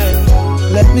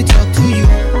 let me talk to you,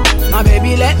 my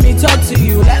baby. Let me talk to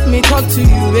you, let me talk to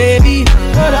you, baby.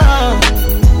 Hold on,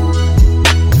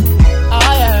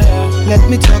 let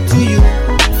me talk to you,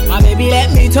 my baby.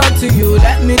 Let me talk to you,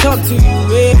 let me talk to you,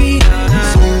 baby.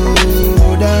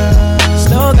 Slow down,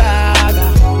 slow down,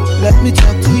 let me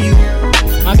talk to you,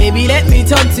 my baby. Let me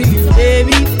talk to you,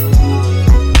 baby.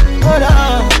 Hold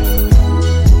on.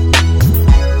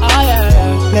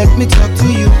 Let me talk to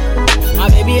you, my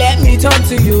baby. Let me talk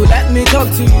to you, let me talk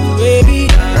to you, baby.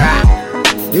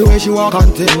 The way she walk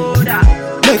and ting,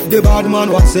 make the bad man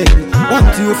what say.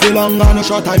 Want you feel long on a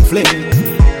short time flame.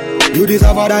 You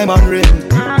deserve a diamond ring.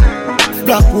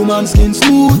 Black woman skin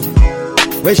smooth,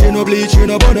 where she no bleach, she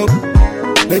no burn up.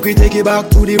 Make we take it back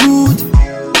to the root.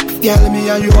 Girl, me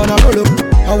and you wanna roll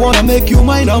up. I wanna make you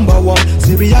my number one.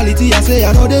 See reality, I say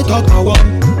I know they talk I want.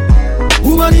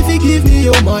 Woman, if you give me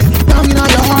your mind, down in your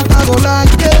heart, I go like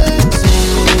this.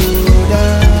 Slow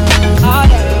down.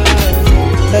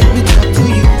 Let me talk to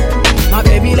you. My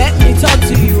baby, let me talk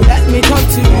to you. Let me talk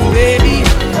to you, baby.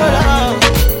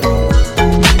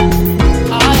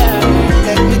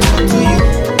 Let me talk to you.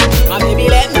 My baby,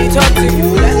 let me talk to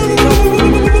you. Let me talk to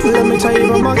you. Let me tell you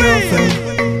about my girlfriend.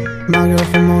 My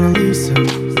girlfriend Mona Lisa.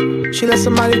 She let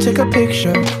somebody take a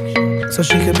picture so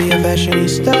she could be a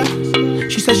fashionista.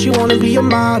 She said she wanna be a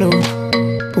model,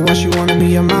 but why she wanna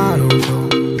be a model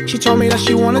for? She told me that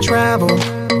she wanna travel,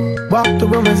 walk the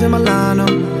rumors in Milano.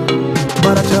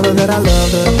 But I tell her that I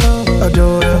love her,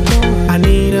 adore her, I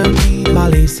need her, my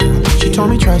Lisa. She told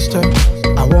me trust her,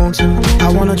 I want her, I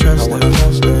wanna trust her.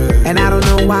 And I don't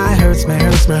know why it hurts me,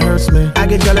 hurts me, hurts me. I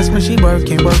get jealous when she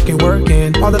working, working,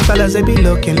 working. All the fellas, they be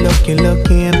looking, looking,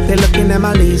 looking. They looking at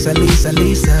my Lisa, Lisa,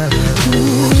 Lisa.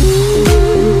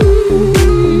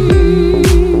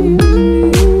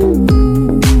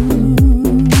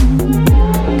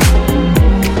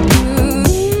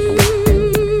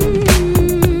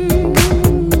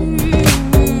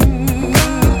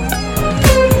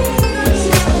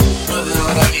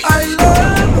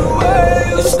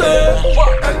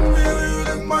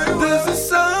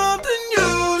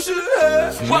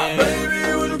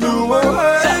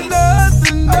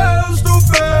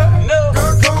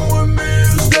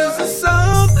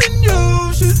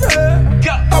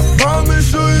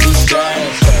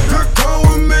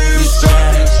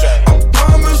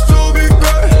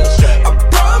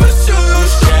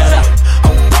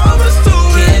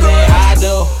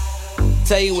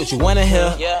 You wanna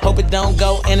hear? Hope it don't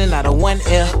go in and out of one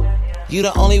ear. You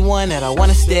the only one that I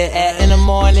wanna stare at in the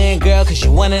morning, girl, cause you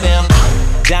one of them.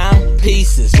 Dime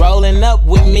pieces, rolling up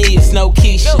with me, it's no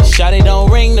Keisha. Shawty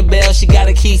don't ring the bell, she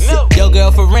gotta keep it. Your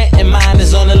girl for rent and mine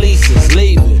is on the leases,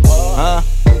 leave it.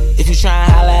 If you try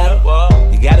and holla at her,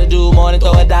 you gotta do more than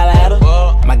throw $1 at her.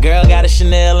 My girl got a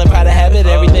Chanel and Prada habit,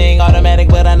 everything automatic,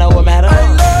 but I know what matter.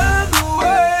 I love the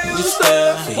way you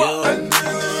stare for you.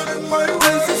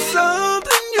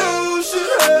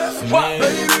 What?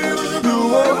 Baby, when you do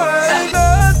ain't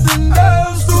nothing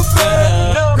else to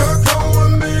fear. Girl, come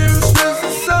with me, it's just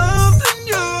something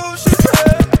you should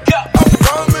have. I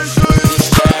promise you, you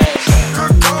straight.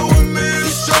 Girl, come with me,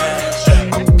 it's straight.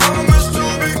 I promise to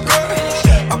be great.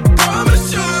 I promise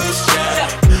you, you straight.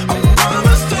 I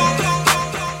promise to.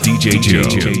 DJ Joe.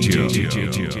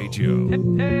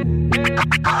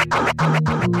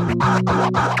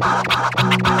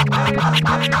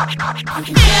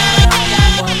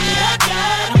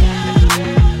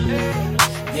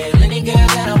 Yeah, any girl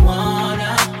that I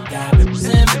wanna, got me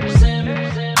sim.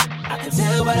 I can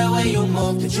tell by the way you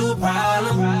move that you a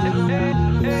problem.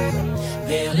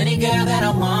 Yeah, any girl that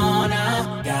I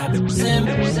wanna, got me sim.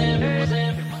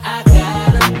 I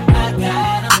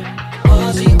got 'em.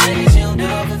 Oh, she thinks she'll do it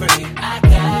for free. I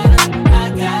got 'em.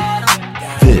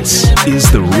 This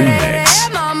is the remix.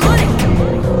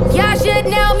 Y'all should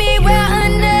know me well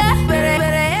enough, but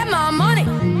I have my money.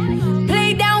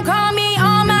 Play down, call me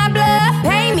on my bluff.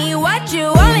 Pay me what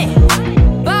you want it.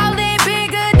 Ballin'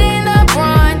 bigger than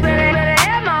LeBron, but I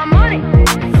have my money.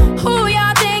 Who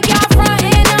y'all think y'all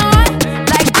frontin' on?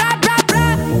 Like blah, blah,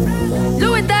 blah.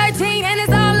 Louis 13 and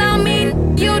it's all on me.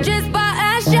 You just bought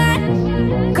a shot.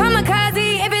 Kamikaze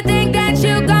if you think that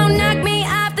you gon' knock me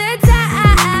off the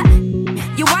top.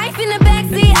 Your wife in the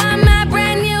backseat of my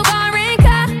brand new foreign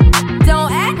car.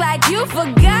 Don't act like you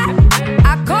forgot.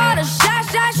 I called a shot.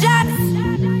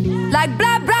 Like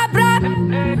blah, blah, blah.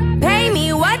 Pay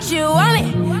me what you want it.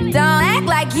 Don't act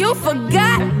like you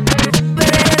forgot. But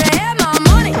I have my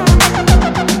money.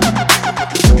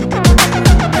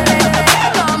 But I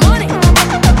have my money.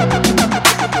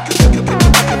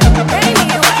 Pay me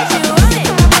what you want it.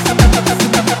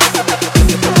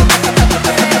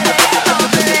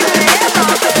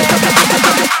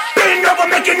 Bend over,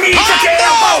 make your knees touch your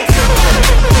elbows.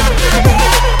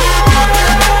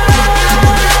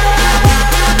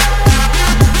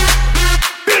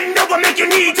 Bend over, make your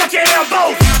knees touch your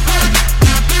elbows.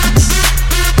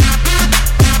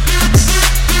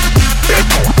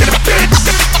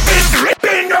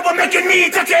 Bend over, make your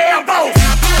knees touch your elbows.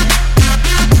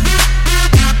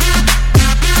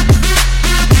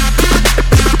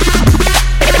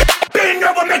 Bend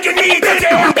over, make your knees touch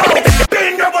your elbows.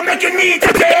 Bend over, make your knees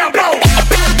touch your elbows.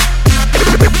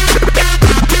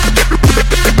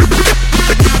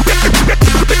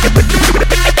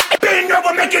 Bend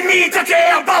over, make your knees touch your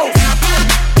elbows.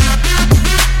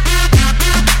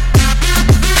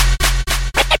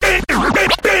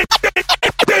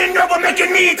 Bend over, make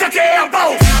your knees touch your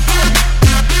elbows.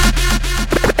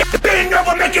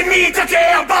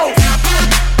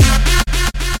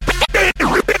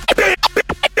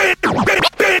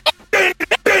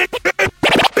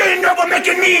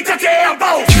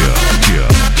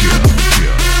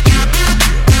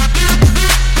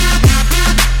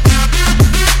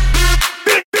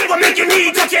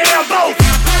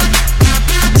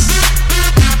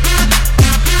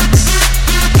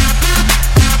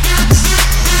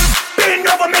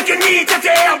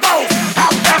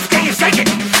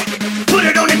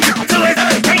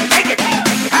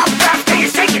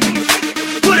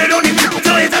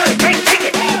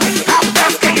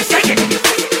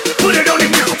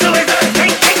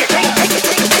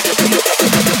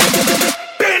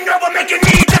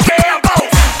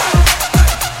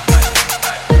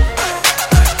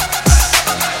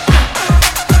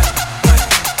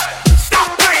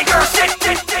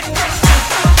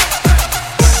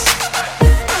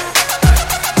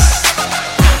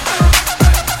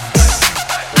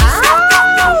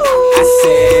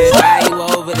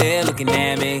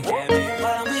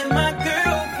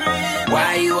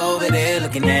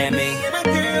 looking at me. My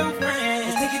girlfriend,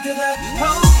 let's take it to the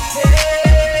hotel.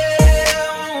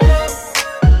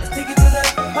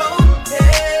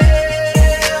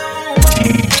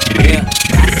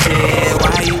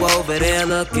 Over there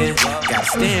looking, got a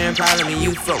staring problem and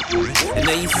you focus. And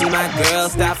then you see my girl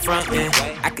stop fronting.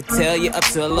 I could tell you up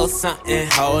to a little something.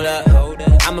 Hold up,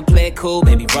 I'ma play it cool,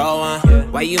 baby, roll on.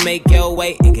 Why you make your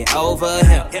way and get over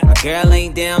here? My girl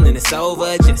ain't down and it's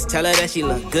over. Just tell her that she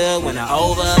look good when I'm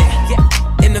over.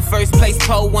 In the first place,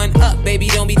 pull one up, baby,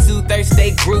 don't be too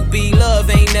thirsty. Groupie love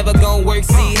ain't never gon' work.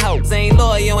 See, hoes ain't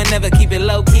loyal and never keep it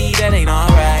low key. That ain't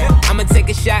alright. I'ma take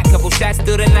a shot, couple shots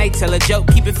through the night. Tell a joke,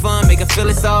 keep it fun, make her feel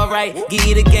it's alright. Give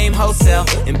you the game wholesale,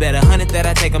 and bet 100 that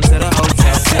I take them to the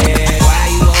hotel. Yeah. Why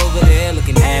you over there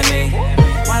looking at me?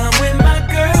 While I'm with my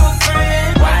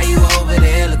girlfriend. Why you over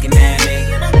there looking at me?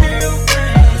 My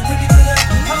girlfriend, let's take it to the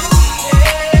hotel.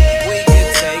 We can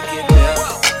take it there.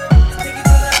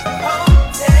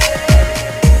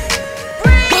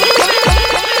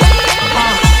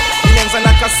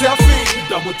 Selfie,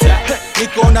 double tap.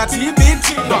 Niko na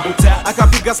TBT, double tap.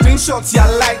 Akapiga screenshots ya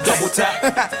like, double tap.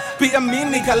 Pia mimi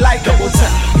nika like, double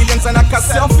tap. Ilianza na ka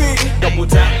selfie, double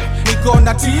tap. Niko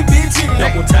na TBT,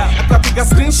 double tap. Akapiga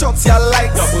screenshots ya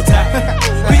like, double tap.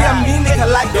 Pia mimi nika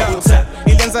like, double tap.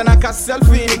 Ilianza na ka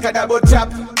selfie, nika double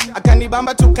tap.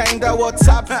 Akanibamba tukaenda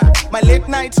WhatsApp. My late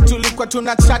night tulikuwa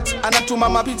tuna chat. Anatuma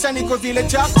mapicha niko zile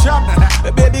chap chap.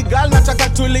 Baby girl nataka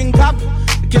tu link up.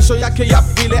 Kesho yake yap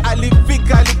vile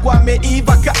alifika alikuwa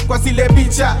ameiva kwa zile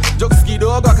picha. Jokes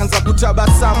kidogo akaanza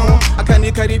kutabasamu,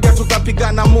 akanikaribia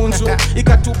tukapigana munju.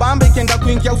 Ikatubamba ikaenda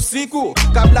kuingia usiku,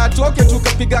 kabla atoke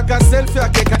tukapiga ka selfie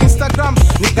akeka Instagram.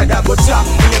 Nika double tap,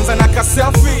 nianza na ka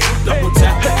selfie, double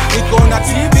tap. Niko na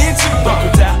TBT,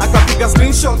 double tap. Akapiga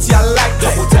screenshots ya like,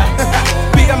 double tap.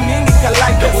 Pia mimi nika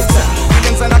like, double tap.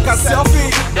 Nianza na ka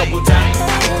selfie, double tap.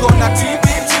 Niko na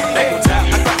TBT, double tap.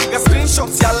 Akapiga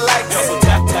screenshots ya like, double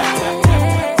tap.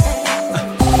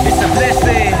 It's a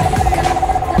blessing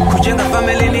kujenga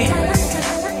family ni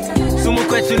sumu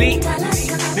kwetu ni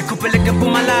nikupeleke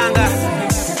Pumalanga.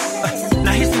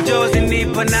 Nahisi Jozi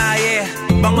nipo naye,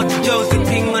 bango tu Jozi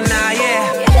pingo naye.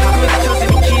 Hakuna chozi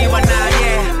nikiwa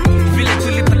naye, vile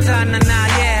tulipatana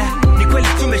naye, ni kweli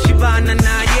tumeshibana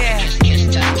naye.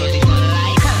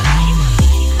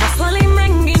 Maswali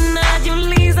mengi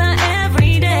najiuliza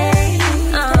every day.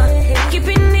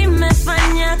 Kipi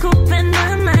nimefanya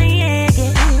kupenda na yeye?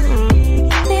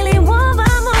 Niliomba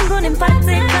Mungu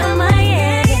nimpate kama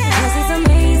yeye. 'Cause he's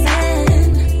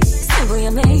amazing, simply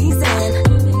amazing.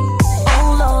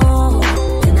 Oh Lord,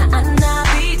 tena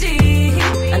anabidi,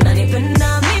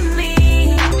 ananipenda mimi.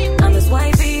 I'm his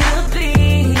wifey to be.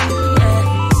 Yeah.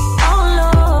 Oh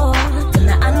Lord,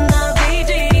 tena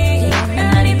anabidi,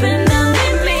 ananipenda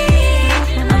mimi.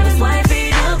 I'm his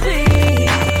wifey to be.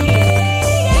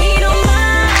 He don't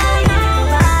mind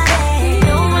nobody,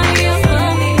 nobody else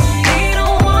but me. He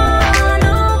don't want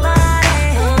nobody,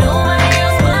 nobody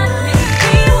else but me.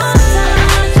 He won't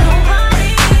touch nobody,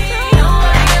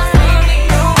 nobody else but me.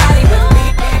 Nobody but me,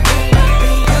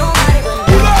 nobody but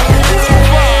me.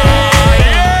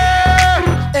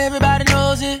 Everybody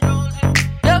knows it.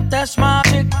 Yep, that's my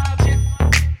chick.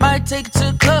 Might take it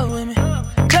to the club with me,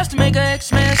 just to make her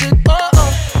ex-man sick. Oh,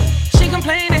 oh. She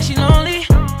complained that she lonely,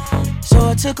 so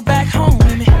I took her back home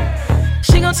with me.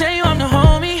 She gon' tell you I'm the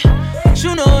homie.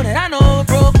 You know that I know what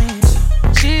broke means.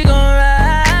 She gon' ride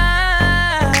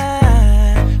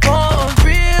for a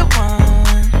real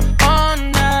one all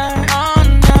night, all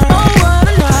night. Oh, what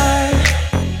a night.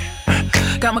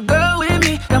 Got my girl with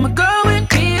me, got my girl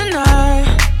with me tonight.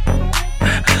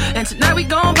 And tonight we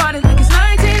gon' party like it's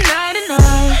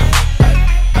 1999.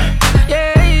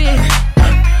 Yeah,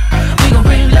 we gon'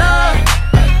 bring love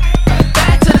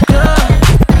back to the club.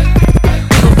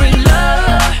 We gon' bring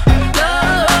love,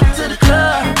 love to the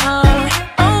club.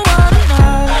 Oh, what a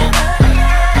night.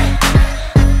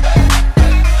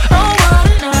 Oh, what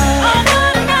a night. Oh,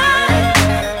 what a night.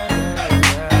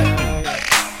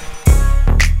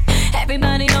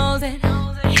 Everybody knows it.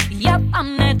 Yep,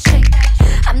 I'm that chick.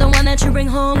 I'm the one that you bring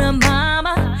home to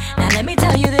mama. Now let me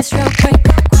tell you this real quick.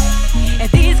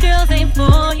 If these girls ain't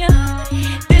for you,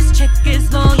 this chick is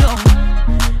for you.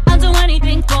 I'll do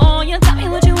anything for you. Tell me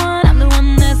what you want. I'm the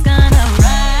one that's gonna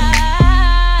ride.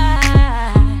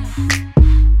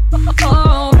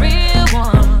 Oh, real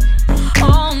one.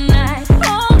 All night,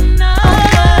 all night.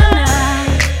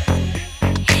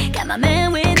 Got my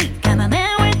man with me, got my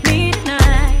man with me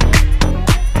tonight.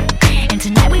 And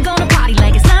tonight we gonna party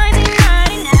like it's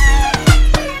 1999.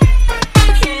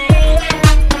 Yeah.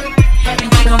 And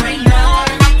we gon' bring love.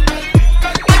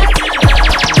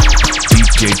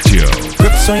 DJ Joe.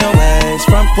 Grips on your waist,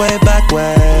 way, back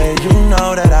way. You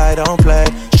know that I don't play.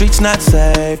 Streets not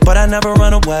safe, but I never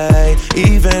run away,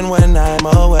 even when I'm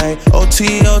away.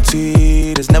 OT,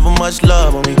 OT, there's never much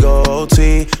love when we go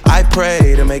OT. I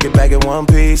pray to make it back in one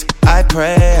piece. I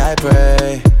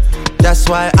pray. That's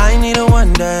why I need a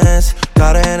one dance.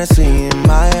 Got a Hennessy in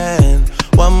my hand.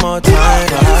 One more time,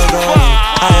 but I go.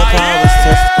 Higher powers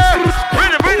test.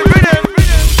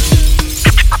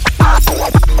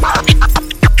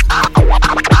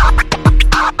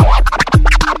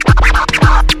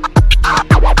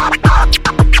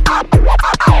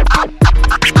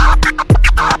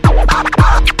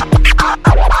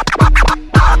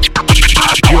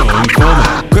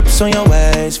 Grips on your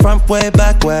ways, front way,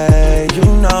 back way. You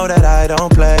know that I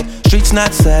don't play. Streets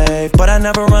not safe, but I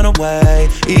never run away,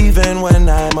 even when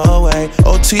I'm away.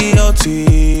 OT,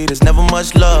 OT, there's never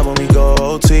much love when we go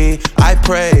OT. I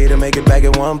pray to make it back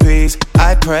in one piece.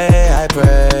 I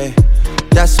pray.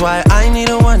 That's why I need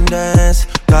a one dance.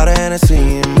 Got a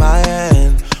Hennessy in my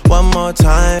hand. One more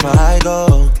time before I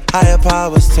go. Higher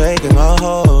powers taking a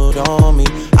hold on me.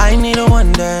 I need a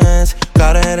one dance.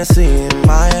 Got a Hennessy in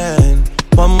my hand.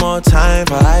 One more time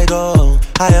before I go.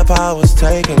 Higher powers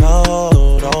taking a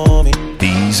hold on me.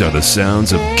 These are the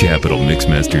sounds of Capital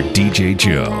Mixmaster DJ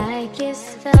Joe.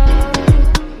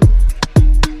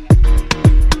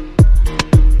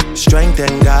 Strength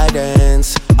and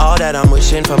guidance, all that I'm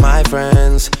wishing for my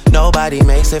friends. Nobody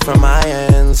makes it from my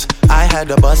ends. I had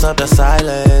to bust up the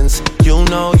silence. You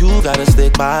know you gotta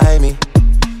stick by me.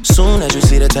 Soon as you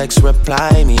see the text,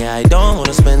 reply me. I don't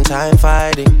wanna spend time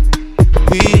fighting.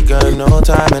 We got no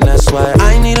time, and that's why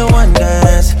I need a one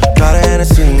dance. Got a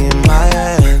Hennessy in my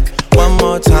hand. One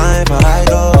more time before I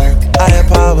go. Higher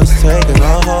powers taking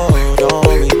a hold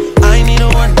on me. I need a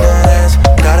one dance.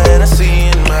 Got a Hennessy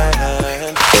in my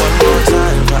hand. One more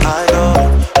time before I go.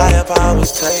 Higher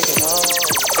powers taking a hold.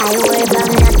 I worry about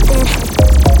nothing.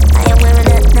 I am wearing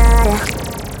a nada.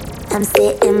 I'm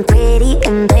sitting pretty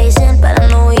impatient, but I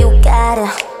know you gotta.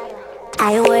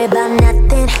 I worry about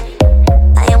nothing.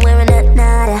 I am wearing a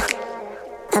nada.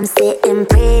 I'm sitting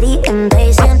pretty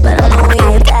impatient, but I know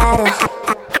you gotta.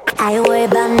 I worry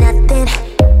about nothing.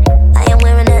 I am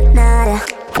wearing a nada.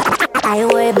 I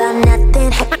worry about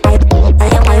nothing. I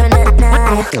am wearing a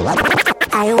nada.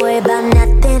 I worry about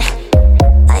nothing.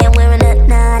 I am wearing a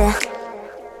nada.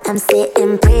 I'm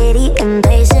sitting pretty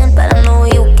impatient, but I know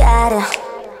you gotta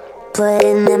put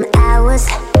in them hours.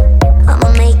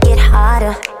 I'ma make it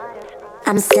harder.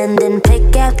 I'm sending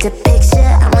pick after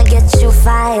picture. I'ma get you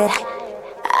fired.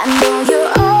 I know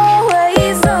you're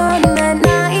always on that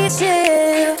night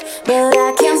shift, but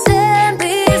I can't stand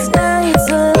these nights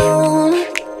alone.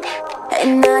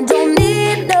 And I don't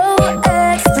need no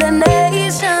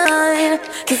explanation,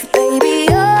 'cause baby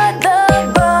you're the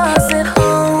boss at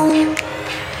home.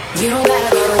 You don't gotta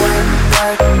go to work,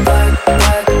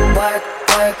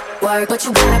 but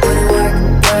you gotta put in work.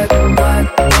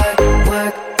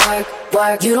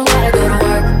 You don't gotta go to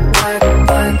work.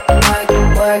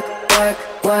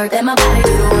 Let my body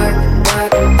do the work.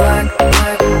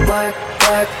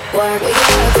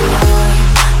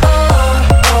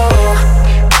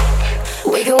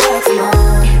 We can work tomorrow. We can work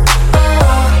tomorrow.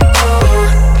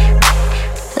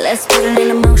 Let's put it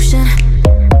into motion.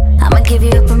 I'ma give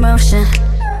you a promotion.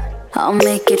 I'll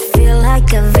make it feel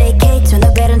like a vacate. Turn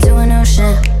the bed into an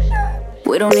ocean.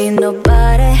 We don't need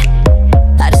nobody.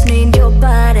 I just need your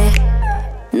body.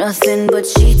 Nothing but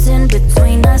sheets in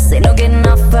between us. Ain't no getting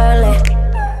off early.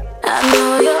 I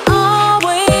know you're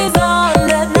always on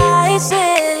that night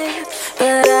shift,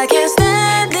 but I can't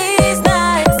stand these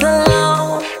nights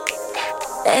alone.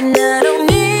 And I don't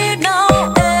need no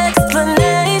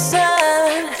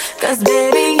explanation, 'cause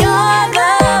baby you're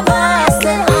the boss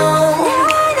at home.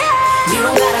 You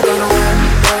don't gotta go to work,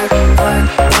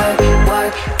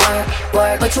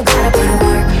 but you gotta put in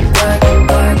work.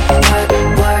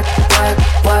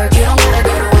 You don't gotta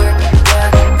go to work.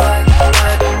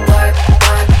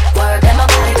 Let my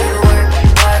body do the work.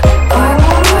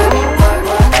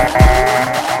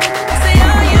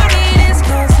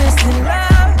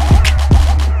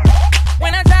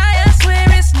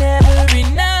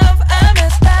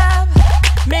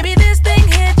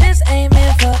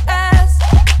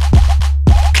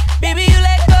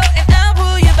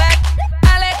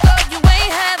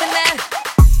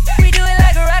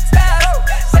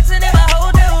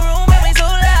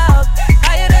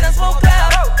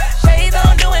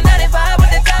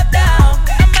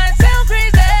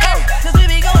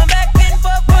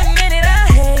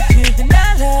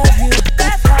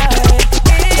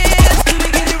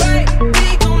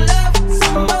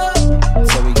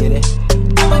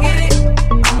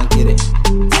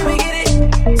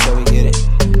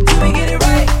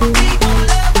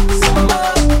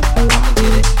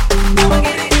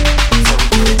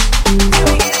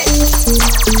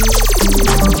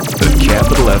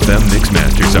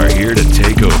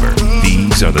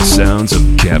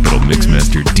 sounds of Capital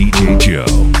Mixmaster DJ Joe.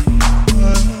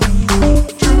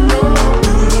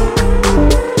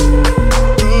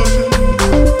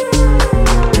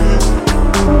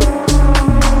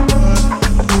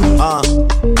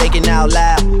 Thinking out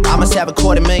loud, I must have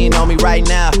 $250,000 on me right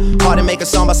now. Hard to make a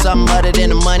song about something other than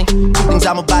the money. Two things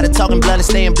I'm about to talking blunt and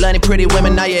staying blunt. Pretty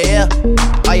women, are you here?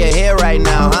 Are you here right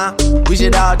now, huh? We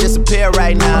should all disappear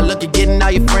right now. Look, you're getting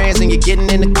all your friends and you're getting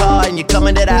in the car and you're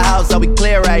coming to the house. Are we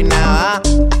clear right now, huh?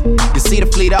 You see the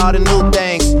fleet, all the new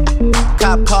things.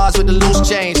 Cop cars with the loose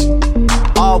change.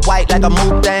 All white like a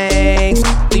mood things.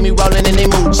 See me rolling in they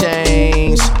mood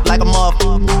change. Like a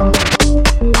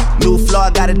motherfucker. New floor,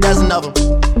 I got a dozen of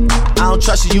them. I don't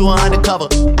trust you, you are undercover.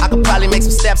 I could probably make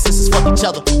some stepsisters fuck each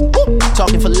other. Woo!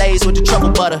 Talking fillets with the truffle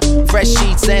butter. Fresh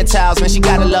sheets and towels, man, she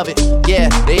gotta love it. Yeah,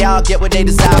 they all get what they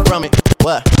desire from it.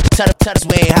 What? Tell us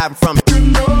we ain't hiding from it.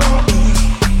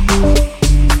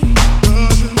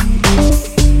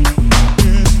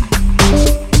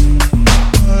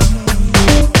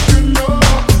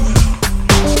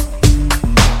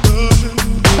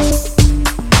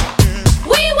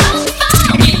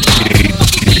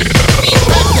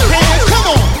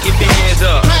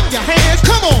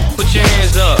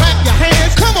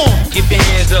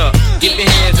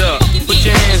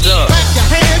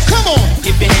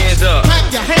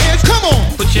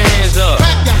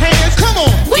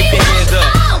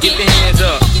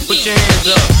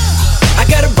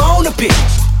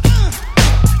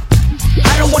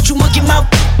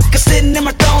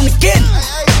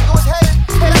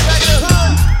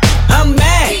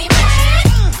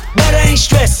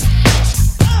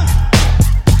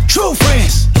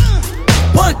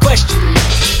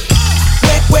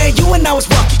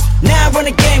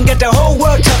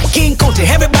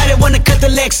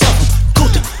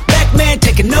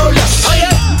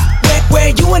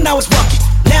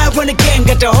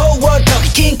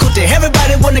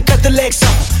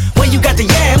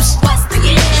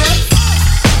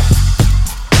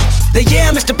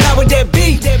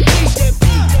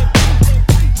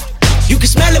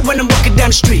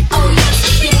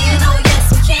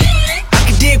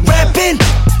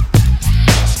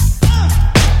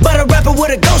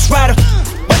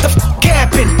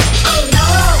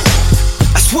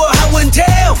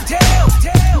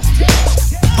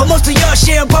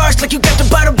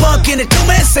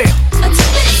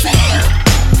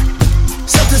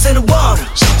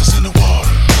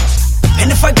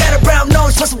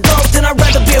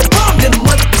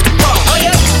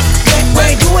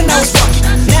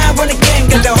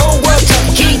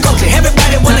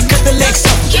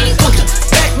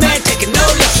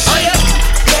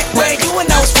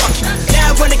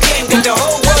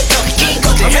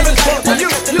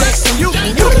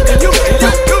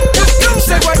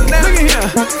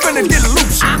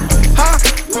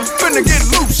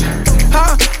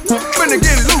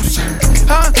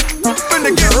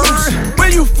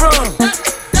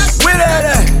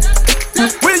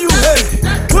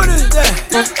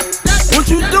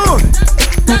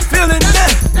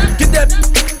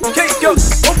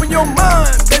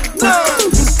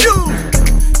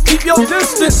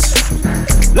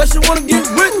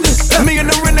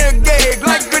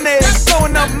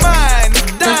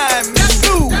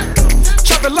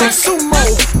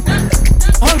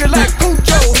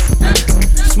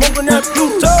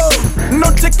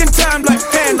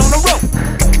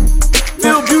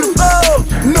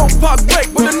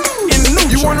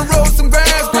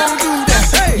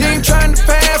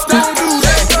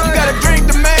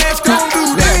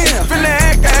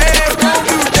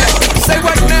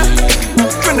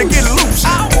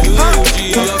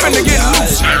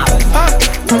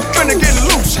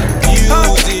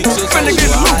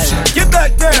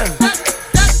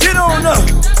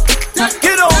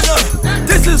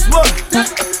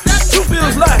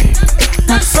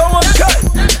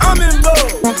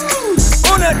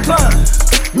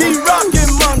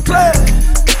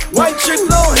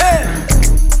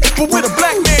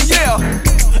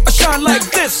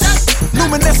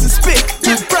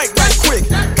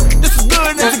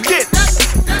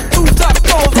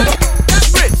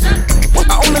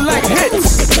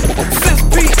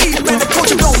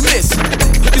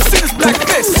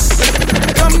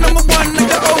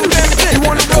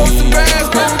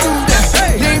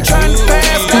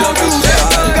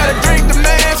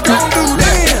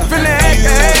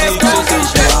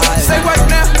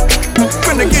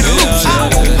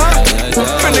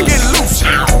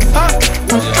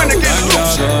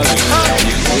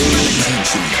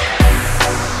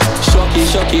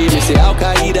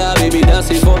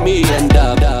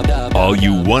 All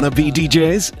you wannabe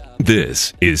DJs?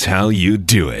 This is how you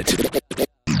do it.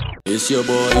 It's your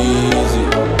boy Easy,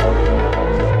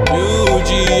 UG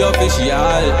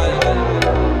official.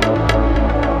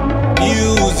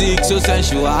 Music so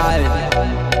sensual. I'm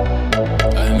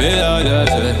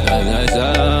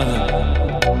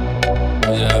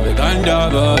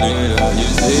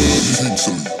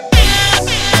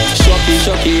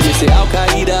Shocky, me say Al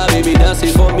Qaeda, baby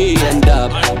dancing for me and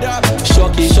up.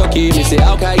 Shocky, me say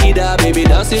Al Qaeda, baby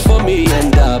dancing for me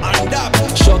and up.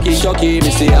 Shocky,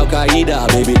 me say Al Qaeda,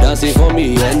 baby dancing for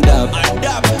me and up.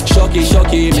 Shocky,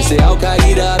 me say Al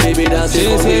Qaeda, baby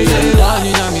dancing for me and up. One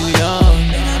in a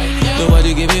million,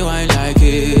 nobody give me wine like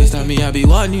it. Tell me I be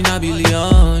one in a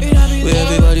billion. Where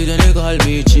everybody then they call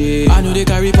me cheap. I know they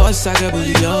carry posts like a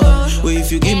billion. Where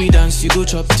if you give me dance, you go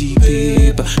chop deep.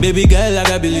 Baby girl, I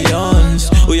got billions.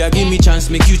 Oh yeah, give me chance,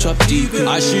 make you chop deep.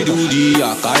 As she do the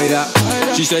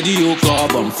Al-Qaeda, she said the yoke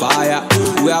up on fire.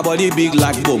 We our body big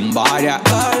like Bombardier.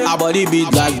 Our body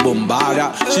big like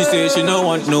Bombardier. She say she no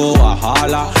want no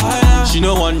Wahala. She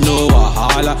no want no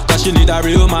Wahala. Cause she need a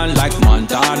real man like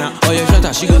Montana. Oh yeah, shut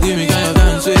up, she go give me kind of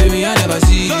dance with me I never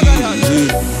see.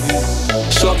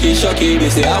 Shocky, me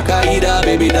say Al Qaeda,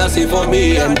 baby dancing for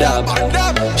me and up.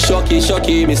 Shocky,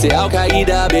 me say Al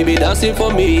Qaeda, baby dancing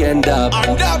for me and up.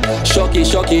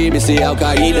 Shocky, me say Al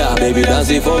Qaeda, baby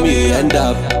dancing for me and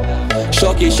up.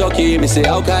 Shocky, me say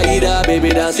Al Qaeda, baby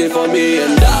dancing for me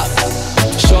and up.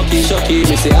 Shocky,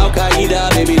 me say Al Qaeda,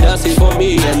 baby dancing for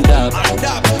me and up.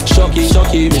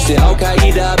 Shocky, me say Al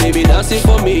Qaeda, baby dancing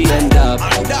for me and up.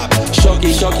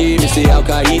 Shocky, me say Al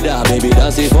Qaeda, baby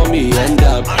dancing for me and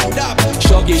up.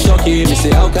 Shocky, me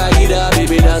say Al Qaeda,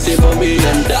 baby dancing for me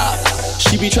and up.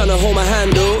 She be tryna hold my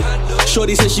hand though.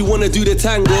 Shorty said she wanna do the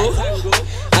tango.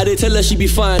 I did tell her she be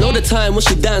fine all the time when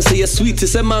she dance, say you're sweet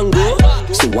as a mango.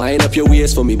 So wind up your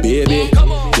waist for me, baby.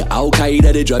 Your Al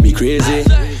Qaeda, they drive me crazy.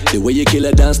 The way you kill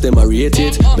a dance, them I rate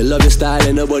it. Me love your style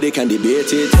and nobody can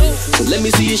debate it. So let me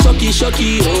see you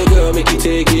shocky, oh girl, make you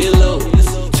take it low.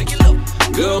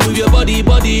 Girl, move your body,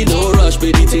 no rush,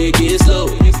 baby, take it slow.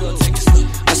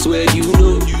 I swear you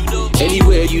know,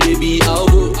 anywhere you dey be, I'll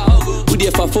go. With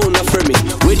your phone not for me,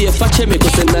 with your fat check me,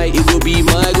 cause tonight it go be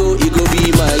my go, it go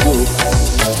be my go.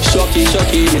 Shocky,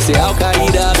 me say Al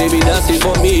Qaeda, baby dancing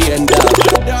for me and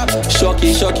up.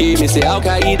 Shocky, me say Al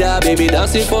Qaeda, baby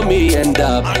dancing for me and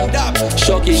up.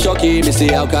 Shocky, me say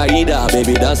Al Qaeda,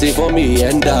 baby dancing for me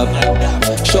and up.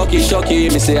 Shocky,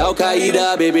 me say Al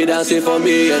Qaeda, baby dancing for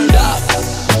me and up.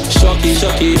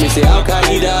 Shocky, me say Al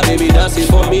Qaeda, baby dancing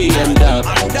for me and up.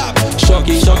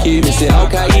 Shocky, me say Al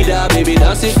Qaeda, baby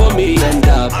dancing for me and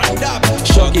up.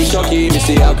 Shocky, me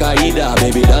say Al Qaeda,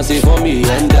 baby dancing for me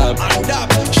and up.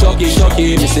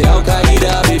 Shocky, me say Al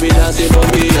Qaeda, baby dancing for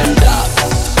me and up.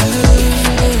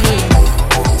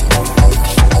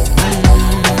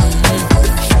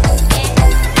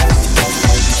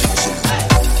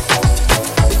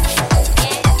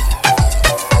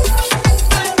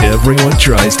 Everyone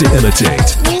tries to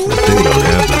imitate, but they don't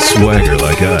have the swagger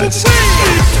like us.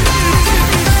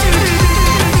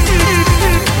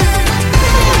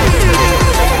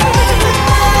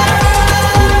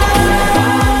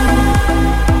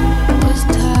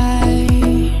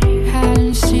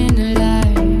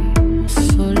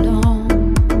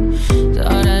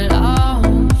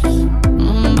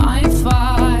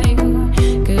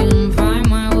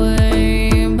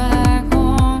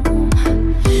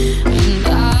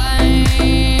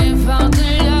 Felt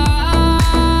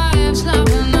alive,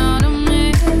 snapping out of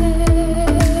me.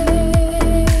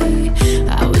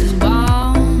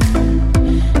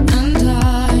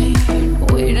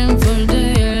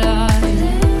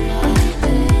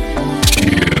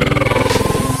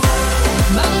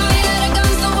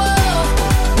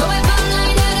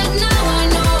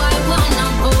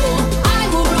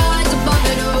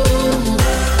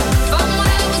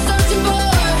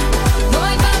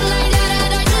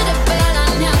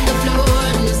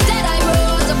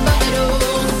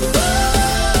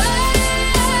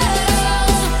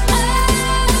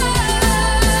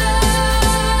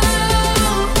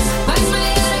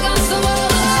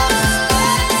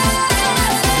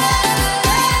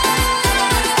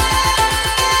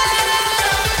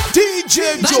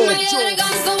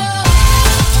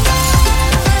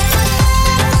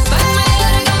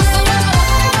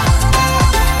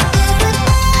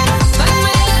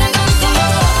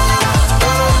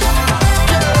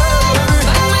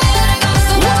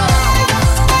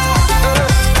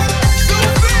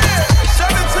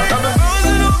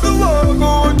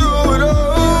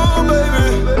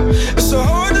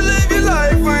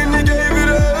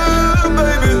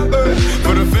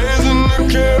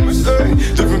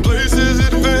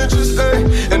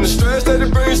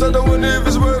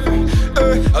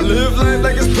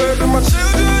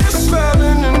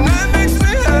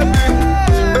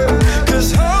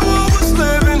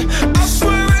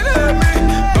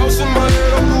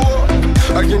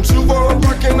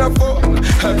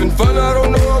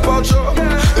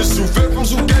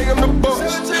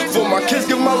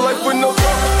 living my life with no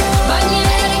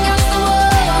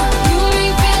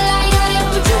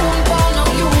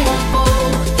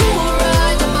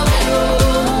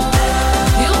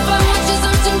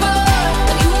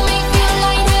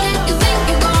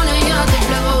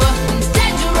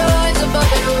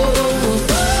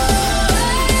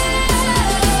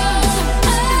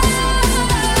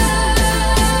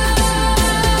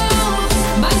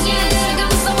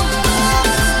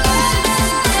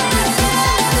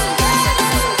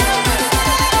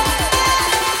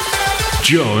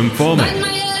Joe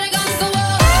Informe.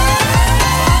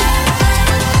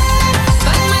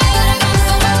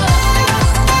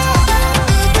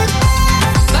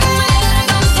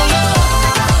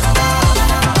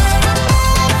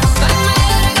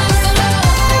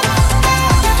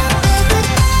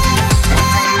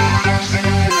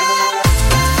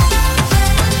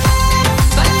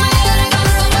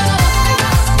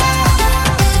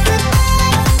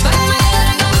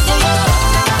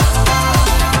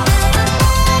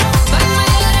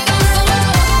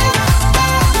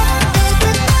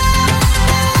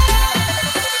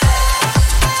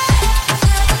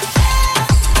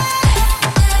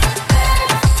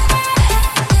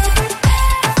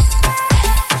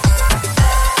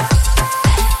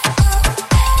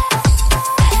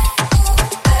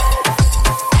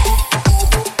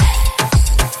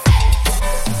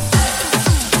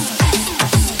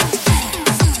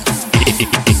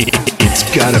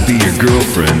 Gotta be your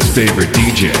girlfriend's favorite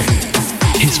DJ,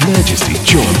 His Majesty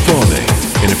Joe Informe.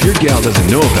 And if your gal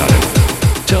doesn't know about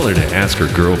it, tell her to ask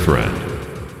her girlfriend.